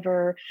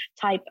 whatever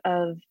type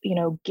of,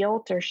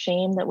 guilt or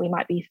shame that we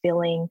might be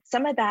feeling.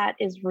 Some of that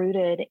is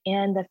rooted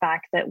in the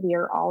fact that we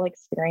are all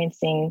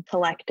experiencing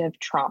collective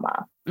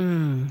trauma.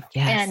 Yes.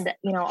 And,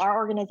 our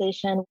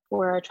organization,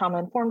 we're a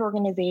trauma-informed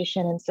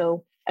organization. And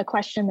so a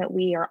question that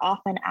we are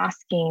often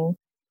asking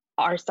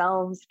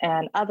ourselves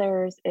and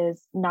others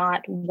is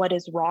not what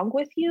is wrong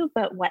with you,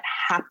 but what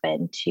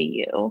happened to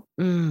you.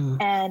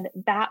 And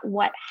that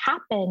what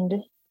happened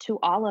to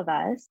all of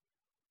us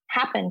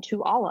happened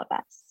to all of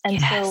us.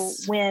 And so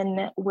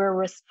when we're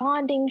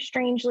responding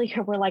strangely,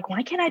 or we're like,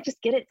 why can't I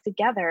just get it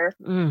together?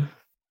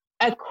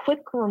 A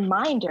quick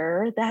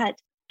reminder that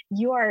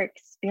you are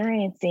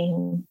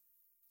experiencing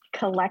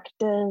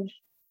collective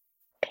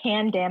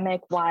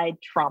pandemic-wide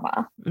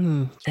trauma.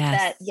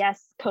 That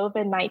yes,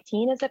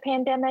 COVID-19 is a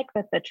pandemic,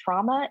 but the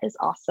trauma is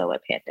also a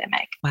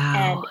pandemic.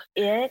 Wow.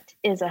 And it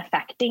is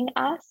affecting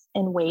us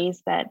in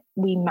ways that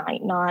we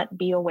might not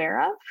be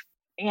aware of.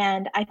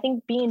 And I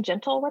think being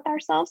gentle with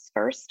ourselves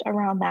first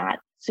around that,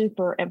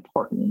 super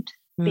important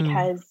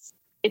because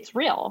it's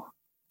real.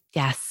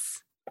 Yes.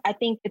 I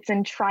think it's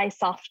in Try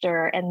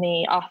Softer, and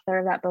the author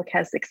of that book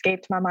has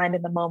escaped my mind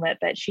in the moment,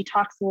 but she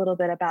talks a little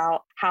bit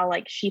about how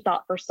like she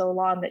thought for so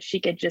long that she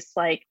could just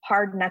like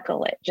hard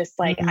knuckle it, just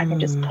like I can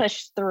just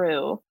push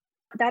through.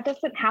 That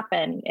doesn't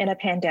happen in a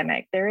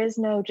pandemic. There is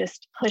no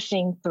just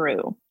pushing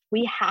through.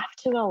 We have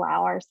to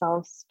allow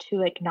ourselves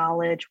to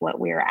acknowledge what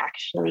we're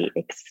actually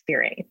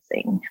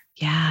experiencing.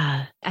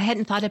 Yeah. I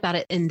hadn't thought about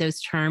it in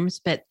those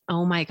terms, but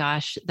oh my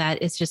gosh,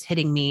 that is just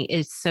hitting me.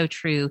 It's so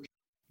true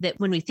that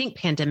when we think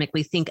pandemic,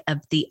 we think of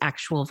the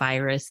actual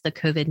virus, the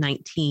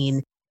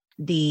COVID-19,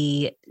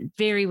 the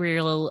very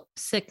real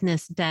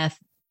sickness, death,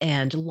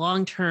 and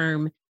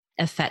long-term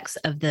effects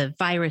of the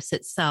virus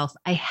itself.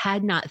 I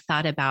had not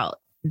thought about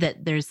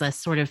that there's a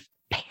sort of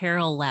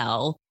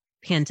parallel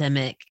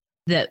pandemic,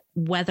 that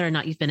whether or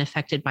not you've been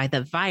affected by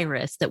the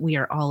virus, that we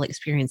are all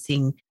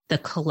experiencing the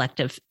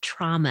collective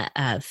trauma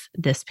of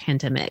this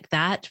pandemic.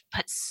 That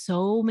puts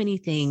so many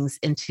things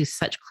into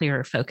such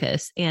clearer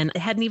focus. And I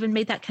hadn't even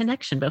made that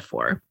connection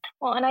before.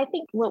 Well, and I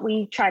think what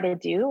we try to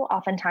do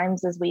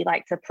oftentimes is we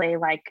like to play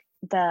like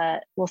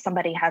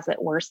somebody has it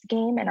worse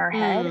game in our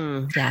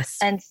head. Yes.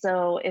 And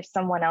so if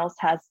someone else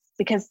has,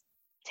 because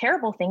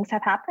terrible things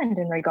have happened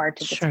in regard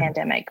to this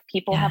pandemic.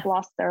 People have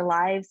lost their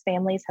lives.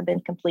 Families have been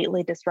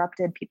completely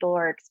disrupted. People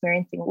are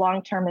experiencing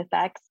long-term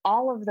effects.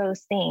 All of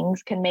those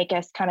things can make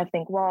us kind of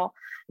think, well,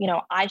 you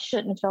know, I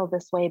shouldn't feel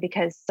this way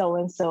because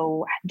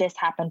so-and-so this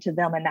happened to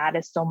them. And that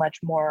is so much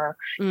more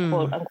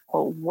quote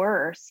unquote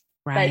worse.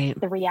 Right.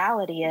 But the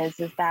reality is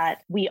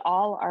that we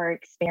all are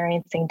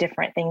experiencing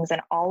different things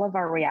and all of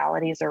our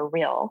realities are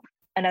real.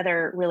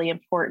 Another really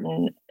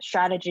important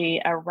strategy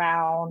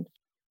around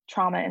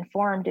trauma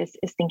informed is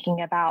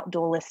thinking about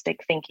dualistic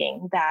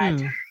thinking,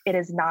 that it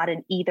is not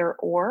an either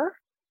or,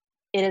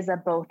 it is a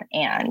both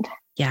and.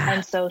 Yeah.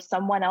 And so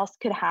someone else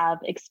could have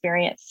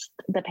experienced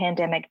the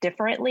pandemic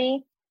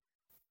differently,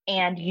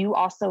 and you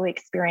also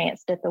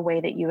experienced it the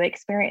way that you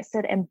experienced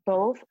it. And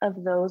both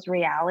of those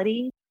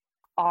realities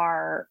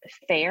are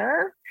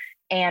fair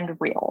and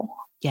real.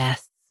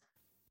 Yes.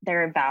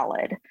 They're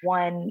valid.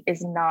 One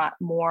is not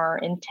more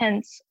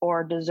intense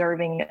or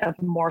deserving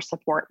of more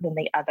support than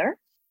the other.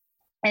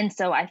 And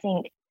so I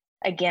think,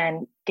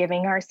 again,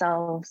 giving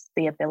ourselves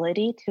the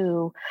ability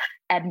to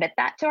admit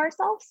that to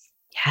ourselves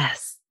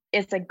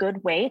is a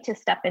good way to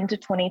step into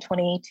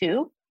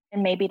 2022.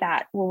 And maybe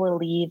that will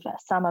relieve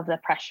some of the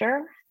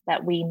pressure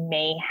that we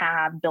may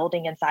have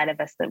building inside of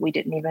us that we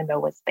didn't even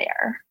know was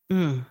there.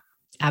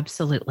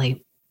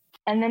 Absolutely.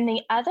 And then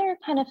the other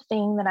kind of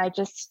thing that I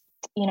just,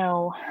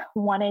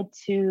 wanted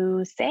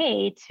to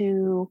say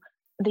to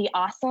the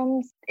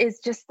awesomes is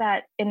just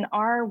that in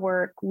our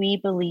work, we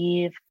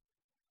believe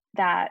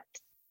that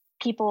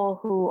people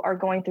who are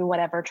going through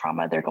whatever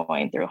trauma they're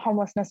going through,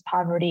 homelessness,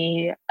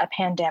 poverty, a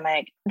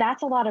pandemic,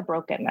 that's a lot of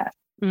brokenness.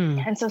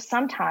 And so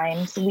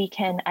sometimes we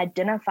can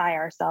identify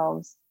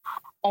ourselves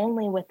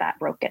only with that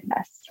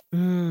brokenness.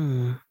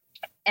 And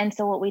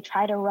so what we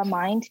try to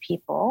remind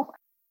people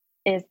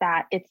is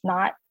that it's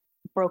not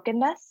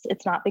brokenness.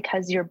 It's not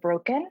because you're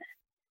broken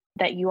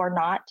that you are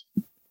not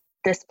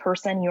this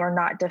person. You are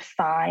not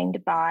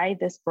defined by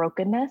this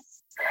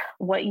brokenness.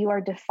 What you are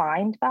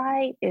defined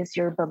by is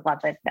your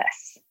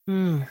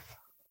belovedness.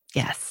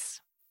 Yes.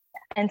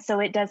 And so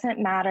it doesn't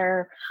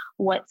matter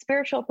what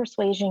spiritual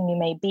persuasion you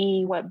may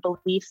be, what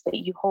beliefs that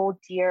you hold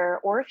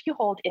dear, or if you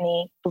hold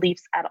any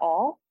beliefs at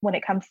all when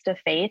it comes to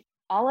faith.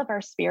 All of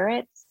our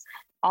spirits,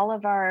 all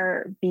of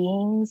our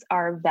beings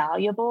are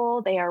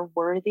valuable. They are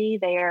worthy.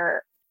 They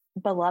are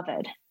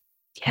beloved,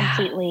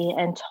 completely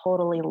and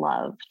totally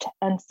loved.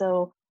 And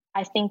so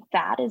I think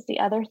that is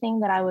the other thing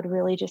that I would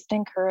really just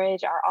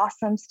encourage our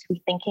awesomes to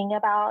be thinking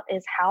about,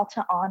 is how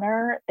to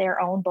honor their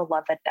own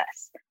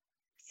belovedness.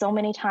 So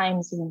many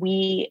times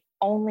we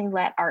only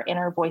let our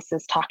inner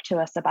voices talk to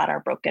us about our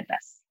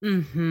brokenness.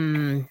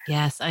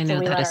 Yes, I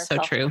know, that is so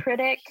true.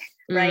 Critic,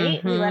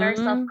 right? We let our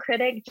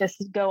self-critic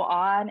just go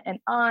on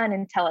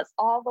and tell us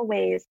all the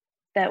ways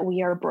that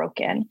we are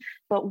broken.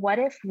 But what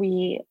if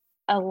we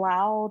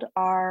allowed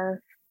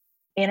our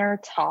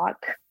inner talk,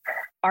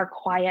 our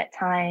quiet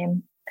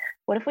time,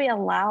 what if we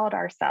allowed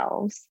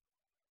ourselves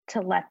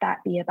to let that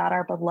be about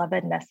our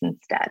belovedness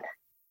instead?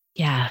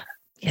 Yeah.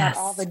 Yes.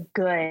 About all the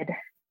good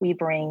we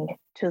bring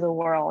to the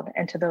world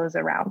and to those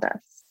around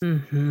us.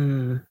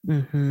 Mm-hmm.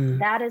 Mm-hmm.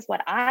 That is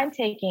what I'm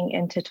taking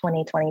into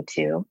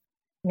 2022.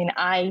 I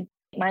mean,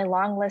 my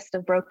long list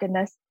of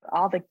brokenness,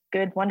 all the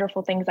good,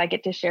 wonderful things I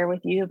get to share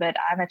with you, but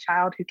I'm a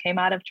child who came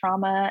out of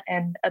trauma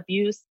and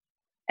abuse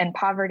and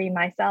poverty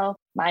myself.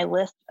 My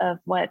list of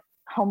what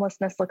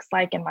homelessness looks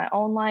like in my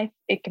own life,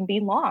 it can be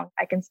long.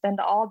 I can spend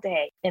all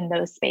day in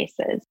those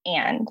spaces,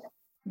 and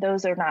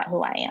those are not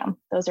who I am.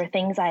 Those are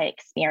things I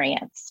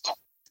experienced.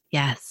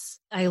 Yes,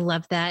 I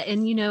love that.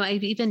 And,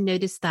 I've even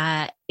noticed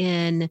that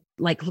in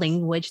like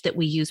language that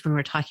we use when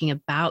we're talking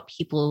about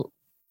people,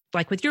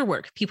 like with your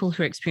work, people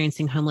who are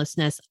experiencing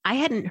homelessness. I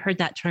hadn't heard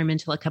that term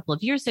until a couple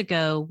of years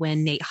ago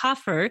when Nate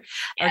Hoffer,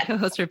 our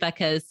co-host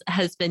Rebecca's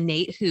husband,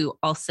 Nate, who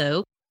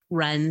also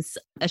runs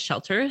a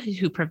shelter,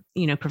 who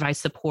provides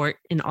support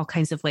in all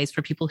kinds of ways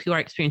for people who are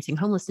experiencing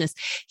homelessness.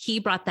 He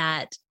brought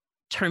that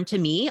term to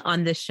me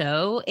on the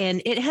show,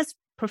 and it has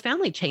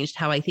profoundly changed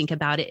how I think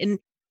about it. And,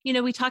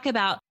 we talk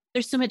about,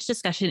 there's so much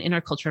discussion in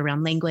our culture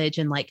around language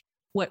and like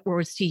what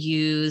words to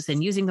use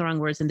and using the wrong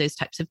words and those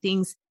types of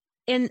things.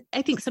 And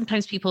I think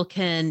sometimes people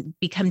can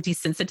become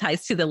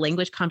desensitized to the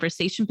language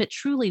conversation, but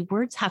truly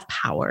words have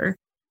power.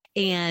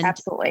 And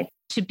absolutely,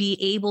 to be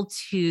able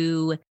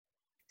to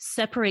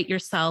separate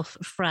yourself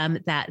from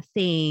that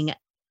thing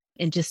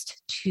and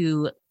just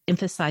to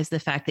emphasize the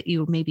fact that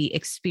you may be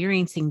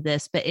experiencing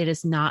this, but it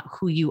is not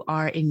who you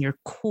are in your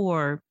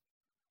core,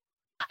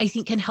 I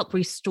think can help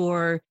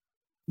restore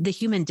the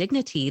human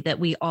dignity that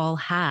we all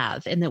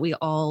have and that we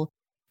all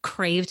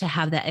crave to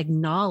have that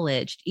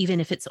acknowledged, even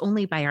if it's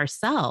only by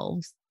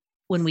ourselves,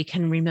 when we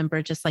can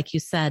remember, just like you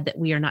said, that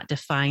we are not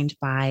defined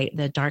by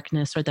the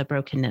darkness or the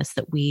brokenness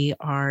that we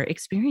are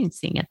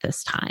experiencing at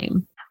this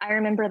time. I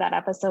remember that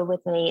episode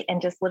with Nate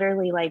and just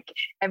literally like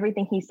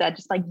everything he said,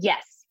 just like,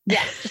 yes,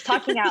 just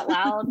talking out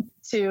loud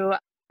to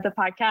the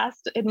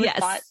podcast in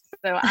response.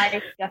 So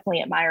I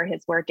definitely admire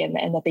his work and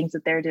the things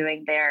that they're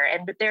doing there.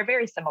 And they're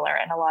very similar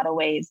in a lot of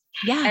ways.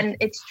 Yeah. And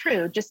it's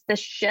true. Just the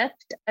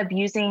shift of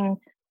using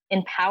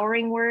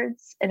empowering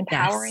words,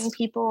 empowering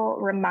people,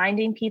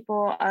 reminding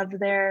people of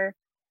their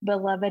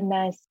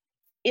belovedness.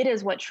 It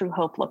is what true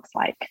hope looks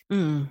like.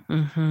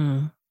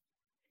 Mm-hmm.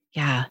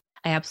 Yeah.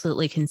 I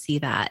absolutely can see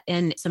that.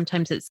 And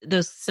sometimes it's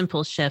those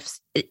simple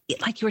shifts,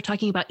 like you were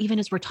talking about, even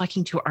as we're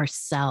talking to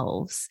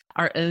ourselves,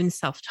 our own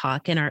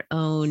self-talk and our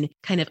own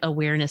kind of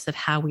awareness of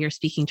how we are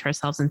speaking to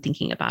ourselves and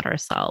thinking about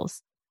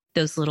ourselves.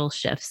 Those little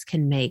shifts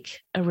can make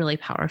a really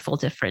powerful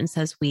difference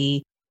as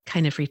we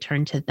kind of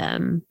return to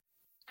them.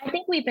 I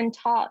think we've been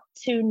taught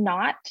to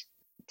not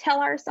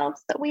tell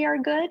ourselves that we are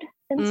good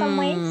in some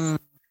ways.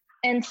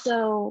 And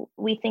so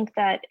we think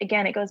that,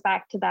 again, it goes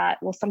back to that,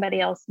 well,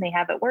 somebody else may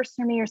have it worse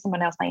than me or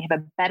someone else might have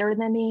it better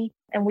than me.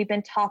 And we've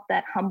been taught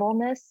that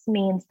humbleness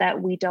means that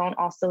we don't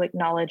also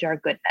acknowledge our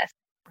goodness.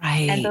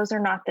 Right. And those are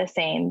not the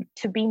same.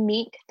 To be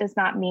meek does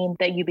not mean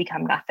that you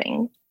become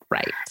nothing.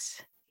 Right.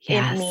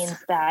 Yes. It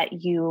means that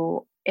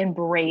you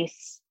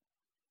embrace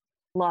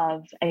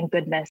love and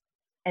goodness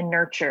and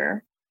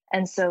nurture.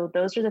 And so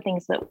those are the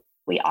things that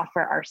we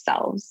offer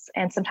ourselves.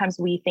 And sometimes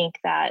we think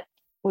that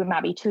we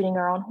might be tooting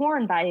our own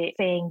horn by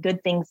saying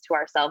good things to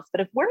ourselves. But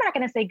if we're not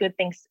going to say good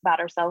things about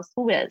ourselves,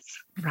 who is?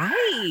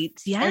 Right.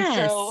 Yes.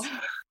 And so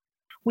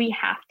we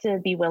have to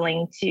be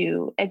willing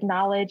to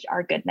acknowledge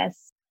our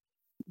goodness.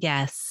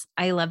 Yes.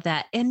 I love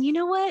that. And you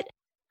know what?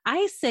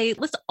 I say,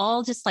 let's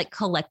all just like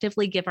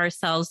collectively give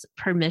ourselves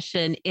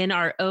permission in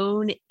our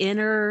own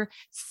inner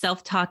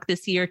self-talk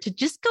this year to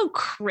just go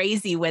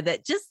crazy with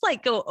it. Just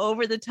like go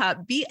over the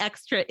top, be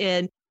extra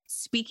in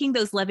speaking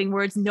those loving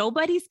words.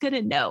 Nobody's going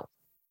to know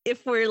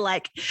if we're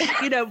like,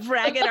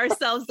 bragging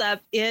ourselves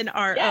up in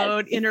our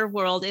own inner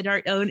world, in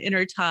our own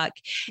inner talk.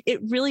 It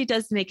really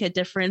does make a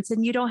difference.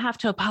 And you don't have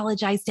to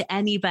apologize to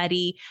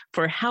anybody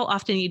for how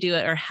often you do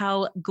it or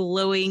how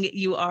glowing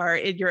you are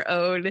in your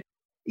own,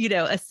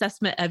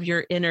 assessment of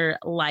your inner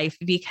life,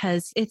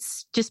 because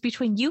it's just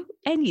between you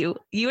and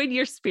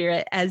your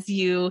spirit as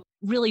you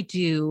really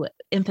do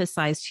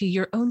emphasize to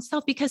your own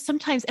self. Because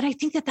sometimes, and I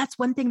think that that's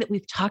one thing that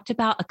we've talked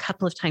about a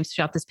couple of times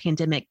throughout this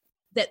pandemic,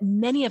 that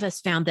many of us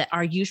found that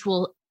our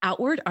usual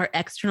outward, our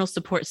external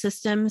support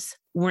systems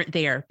weren't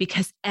there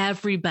because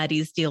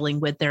everybody's dealing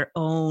with their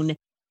own,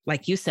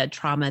 like you said,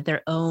 trauma,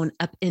 their own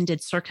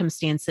upended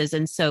circumstances.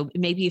 And so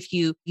maybe if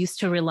you used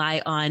to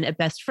rely on a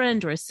best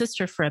friend or a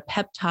sister for a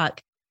pep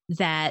talk,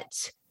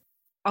 that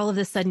all of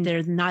a sudden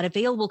they're not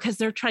available because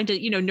they're trying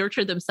to,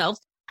 nurture themselves.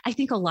 I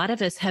think a lot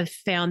of us have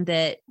found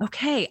that,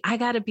 okay, I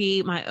got to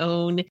be my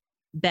own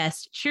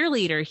best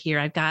cheerleader here.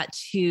 I've got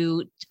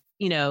to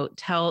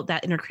tell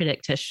that inner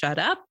critic to shut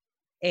up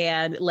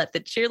and let the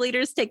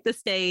cheerleaders take the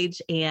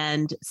stage.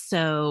 And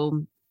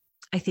so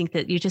I think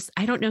that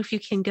I don't know if you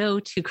can go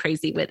too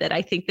crazy with it.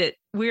 I think that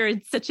we're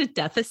in such a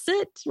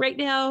deficit right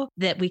now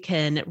that we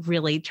can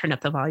really turn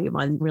up the volume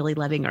on really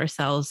loving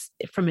ourselves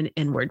from an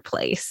inward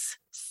place.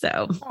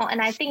 So,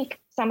 and I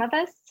think some of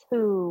us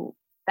who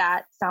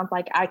that sounds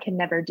like I can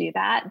never do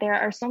that, there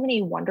are so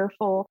many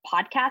wonderful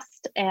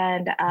podcasts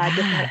and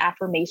different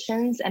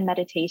affirmations and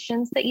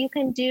meditations that you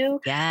can do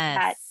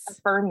that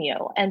affirm you.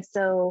 And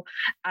so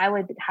I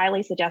would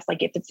highly suggest,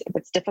 like, if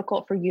it's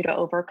difficult for you to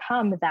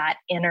overcome that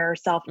inner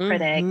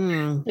self-critic,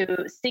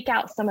 to seek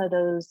out some of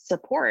those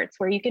supports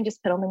where you can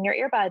just put them in your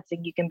earbuds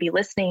and you can be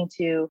listening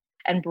to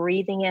and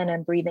breathing in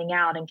and breathing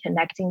out and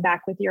connecting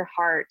back with your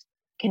heart,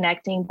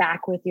 connecting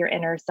back with your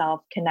inner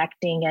self,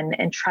 connecting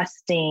and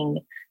trusting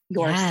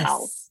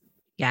yourself.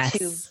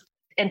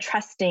 And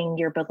trusting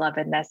your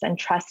belovedness and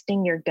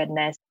trusting your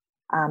goodness.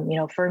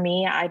 For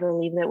me, I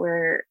believe that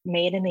we're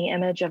made in the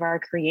image of our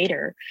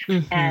Creator,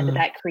 and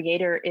that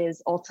Creator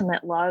is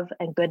ultimate love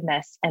and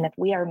goodness. And if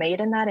we are made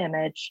in that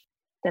image,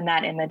 then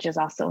that image is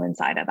also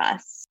inside of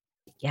us.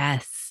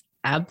 Yes,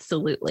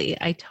 absolutely.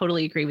 I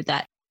totally agree with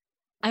that.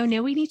 I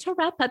know we need to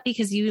wrap up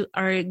because you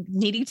are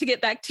needing to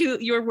get back to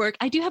your work.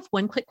 I do have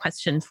one quick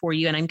question for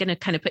you, and I'm going to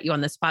kind of put you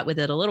on the spot with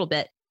it a little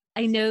bit.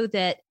 I know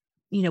that,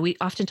 we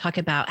often talk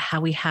about how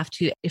we have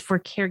to, if we're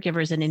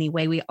caregivers in any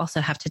way, we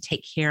also have to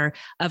take care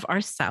of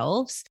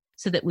ourselves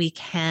so that we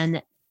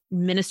can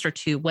minister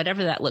to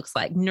whatever that looks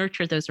like,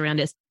 nurture those around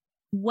us.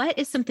 What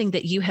is something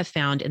that you have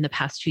found in the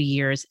past 2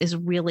 years is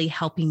really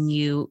helping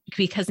you?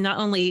 Because not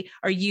only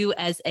are you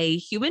as a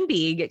human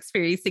being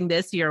experiencing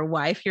this, you're a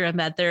wife, you're a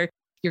mother,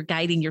 you're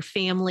guiding your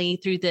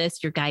family through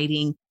this, you're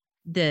guiding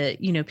the,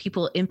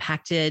 people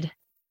impacted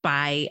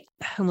by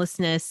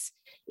homelessness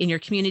in your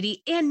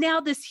community. And now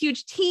this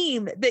huge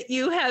team that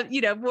you have,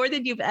 more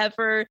than you've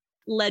ever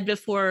led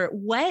before.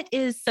 What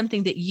is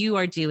something that you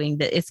are doing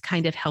that is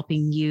kind of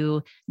helping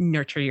you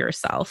nurture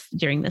yourself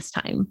during this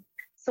time?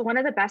 So one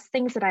of the best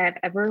things that I have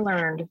ever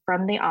learned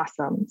from the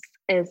Awesomes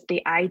is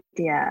the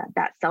idea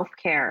that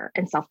self-care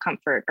and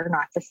self-comfort are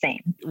not the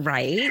same.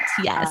 Right.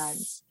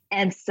 Yes.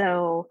 And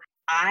so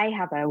I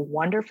have a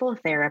wonderful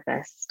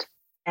therapist,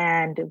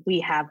 and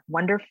we have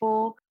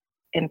wonderful,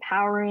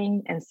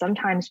 empowering, and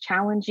sometimes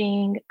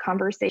challenging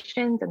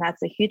conversations. And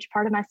that's a huge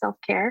part of my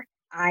self-care.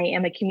 I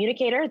am a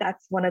communicator.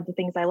 That's one of the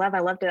things I love. I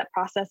love to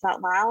process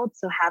out loud.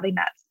 So having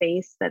that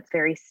space that's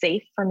very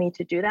safe for me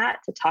to do that,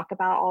 to talk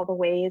about all the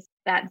ways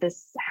that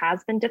this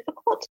has been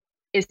difficult,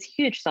 is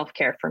huge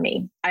self-care for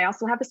me. I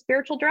also have a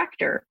spiritual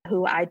director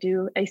who I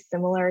do a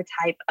similar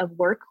type of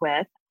work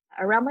with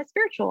around my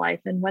spiritual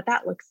life and what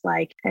that looks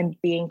like, and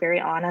being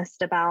very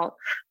honest about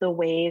the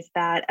ways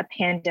that a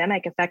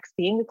pandemic affects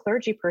being a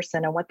clergy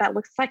person and what that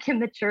looks like in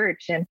the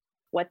church and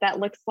what that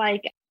looks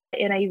like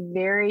in a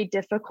very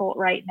difficult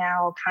right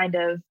now kind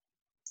of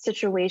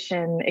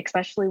situation,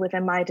 especially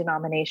within my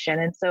denomination.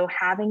 And so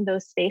having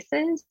those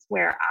spaces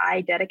where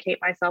I dedicate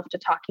myself to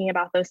talking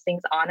about those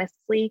things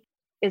honestly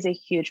is a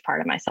huge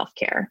part of my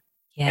self-care.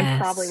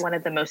 And probably one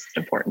of the most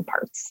important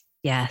parts.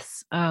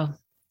 Yes. Oh,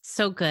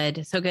 so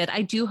good. So good.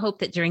 I do hope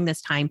that during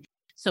this time,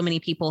 so many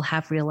people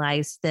have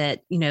realized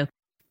that,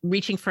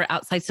 reaching for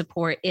outside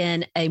support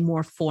in a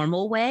more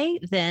formal way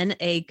than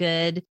a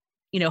good,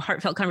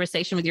 heartfelt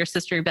conversation with your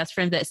sister or best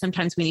friend, that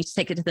sometimes we need to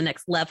take it to the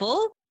next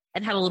level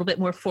and have a little bit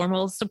more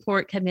formal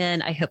support come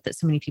in. I hope that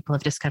so many people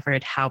have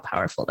discovered how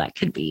powerful that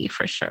could be,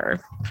 for sure.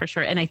 For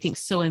sure. And I think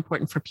so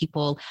important for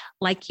people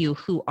like you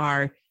who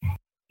are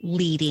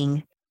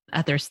leading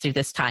others through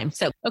this time.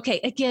 So, okay.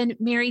 Again,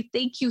 Mary,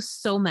 thank you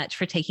so much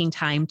for taking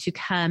time to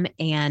come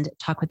and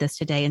talk with us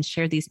today and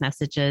share these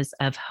messages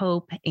of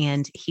hope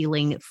and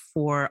healing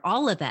for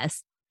all of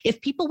us.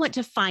 If people want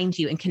to find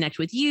you and connect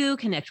with you,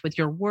 connect with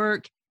your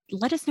work,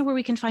 let us know where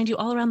we can find you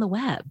all around the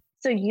web.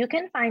 So you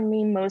can find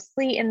me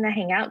mostly in the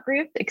Hangout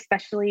group,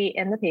 especially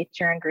in the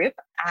Patreon group.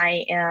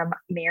 I am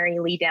Mary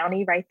Lee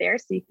Downey right there,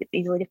 so you can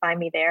easily find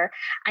me there.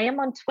 I am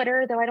on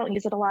Twitter, though I don't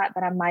use it a lot,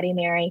 but I'm Mighty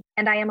Mary.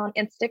 And I am on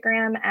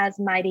Instagram as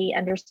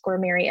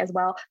Mighty_Mary as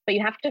well. But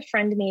you have to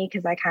friend me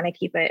because I kind of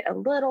keep it a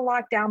little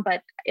locked down.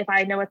 But if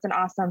I know it's an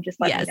awesome,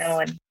 just let me know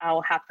and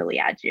I'll happily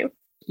add you.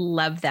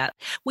 Love that.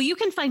 Well, you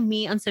can find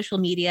me on social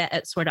media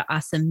at Sorta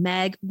Awesome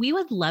Meg. We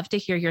would love to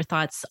hear your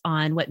thoughts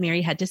on what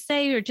Mary had to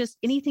say, or just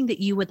anything that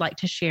you would like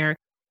to share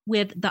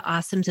with the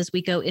Awesomes as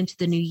we go into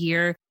the new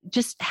year.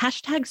 Just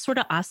hashtag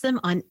Sorta Awesome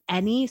on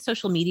any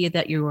social media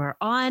that you are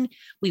on.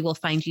 We will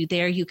find you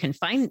there. You can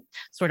find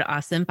Sorta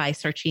Awesome by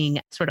searching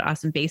Sorta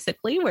Awesome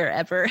basically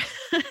wherever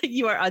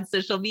you are on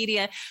social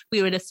media.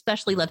 We would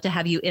especially love to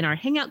have you in our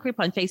Hangout group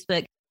on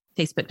Facebook.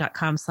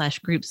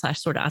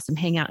 Facebook.com/group/Sorta Awesome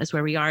Hangout is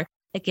where we are.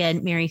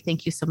 Again, Mary,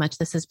 thank you so much.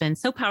 This has been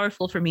so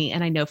powerful for me,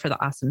 and I know for the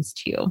Awesomes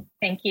too.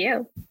 Thank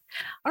you.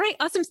 All right,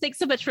 Awesomes, thanks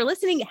so much for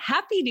listening.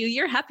 Happy New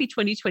Year. Happy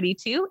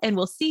 2022. And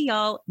we'll see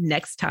y'all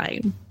next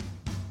time.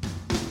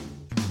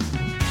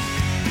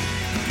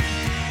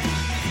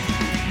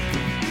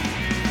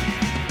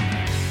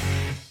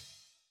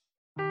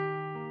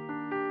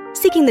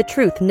 Seeking the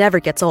truth never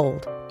gets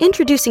old.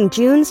 Introducing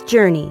June's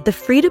Journey, the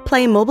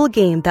free-to-play mobile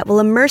game that will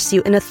immerse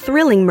you in a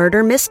thrilling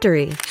murder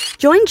mystery.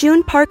 Join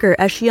June Parker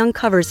as she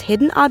uncovers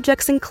hidden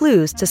objects and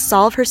clues to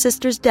solve her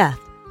sister's death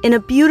in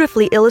a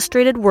beautifully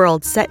illustrated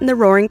world set in the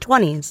Roaring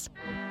 '20s.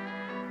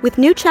 With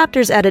new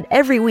chapters added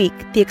every week,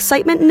 the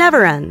excitement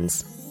never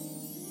ends.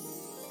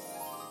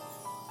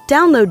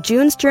 Download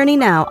June's Journey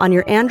now on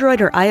your Android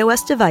or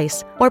iOS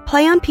device, or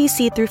play on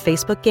PC through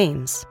Facebook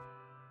Games.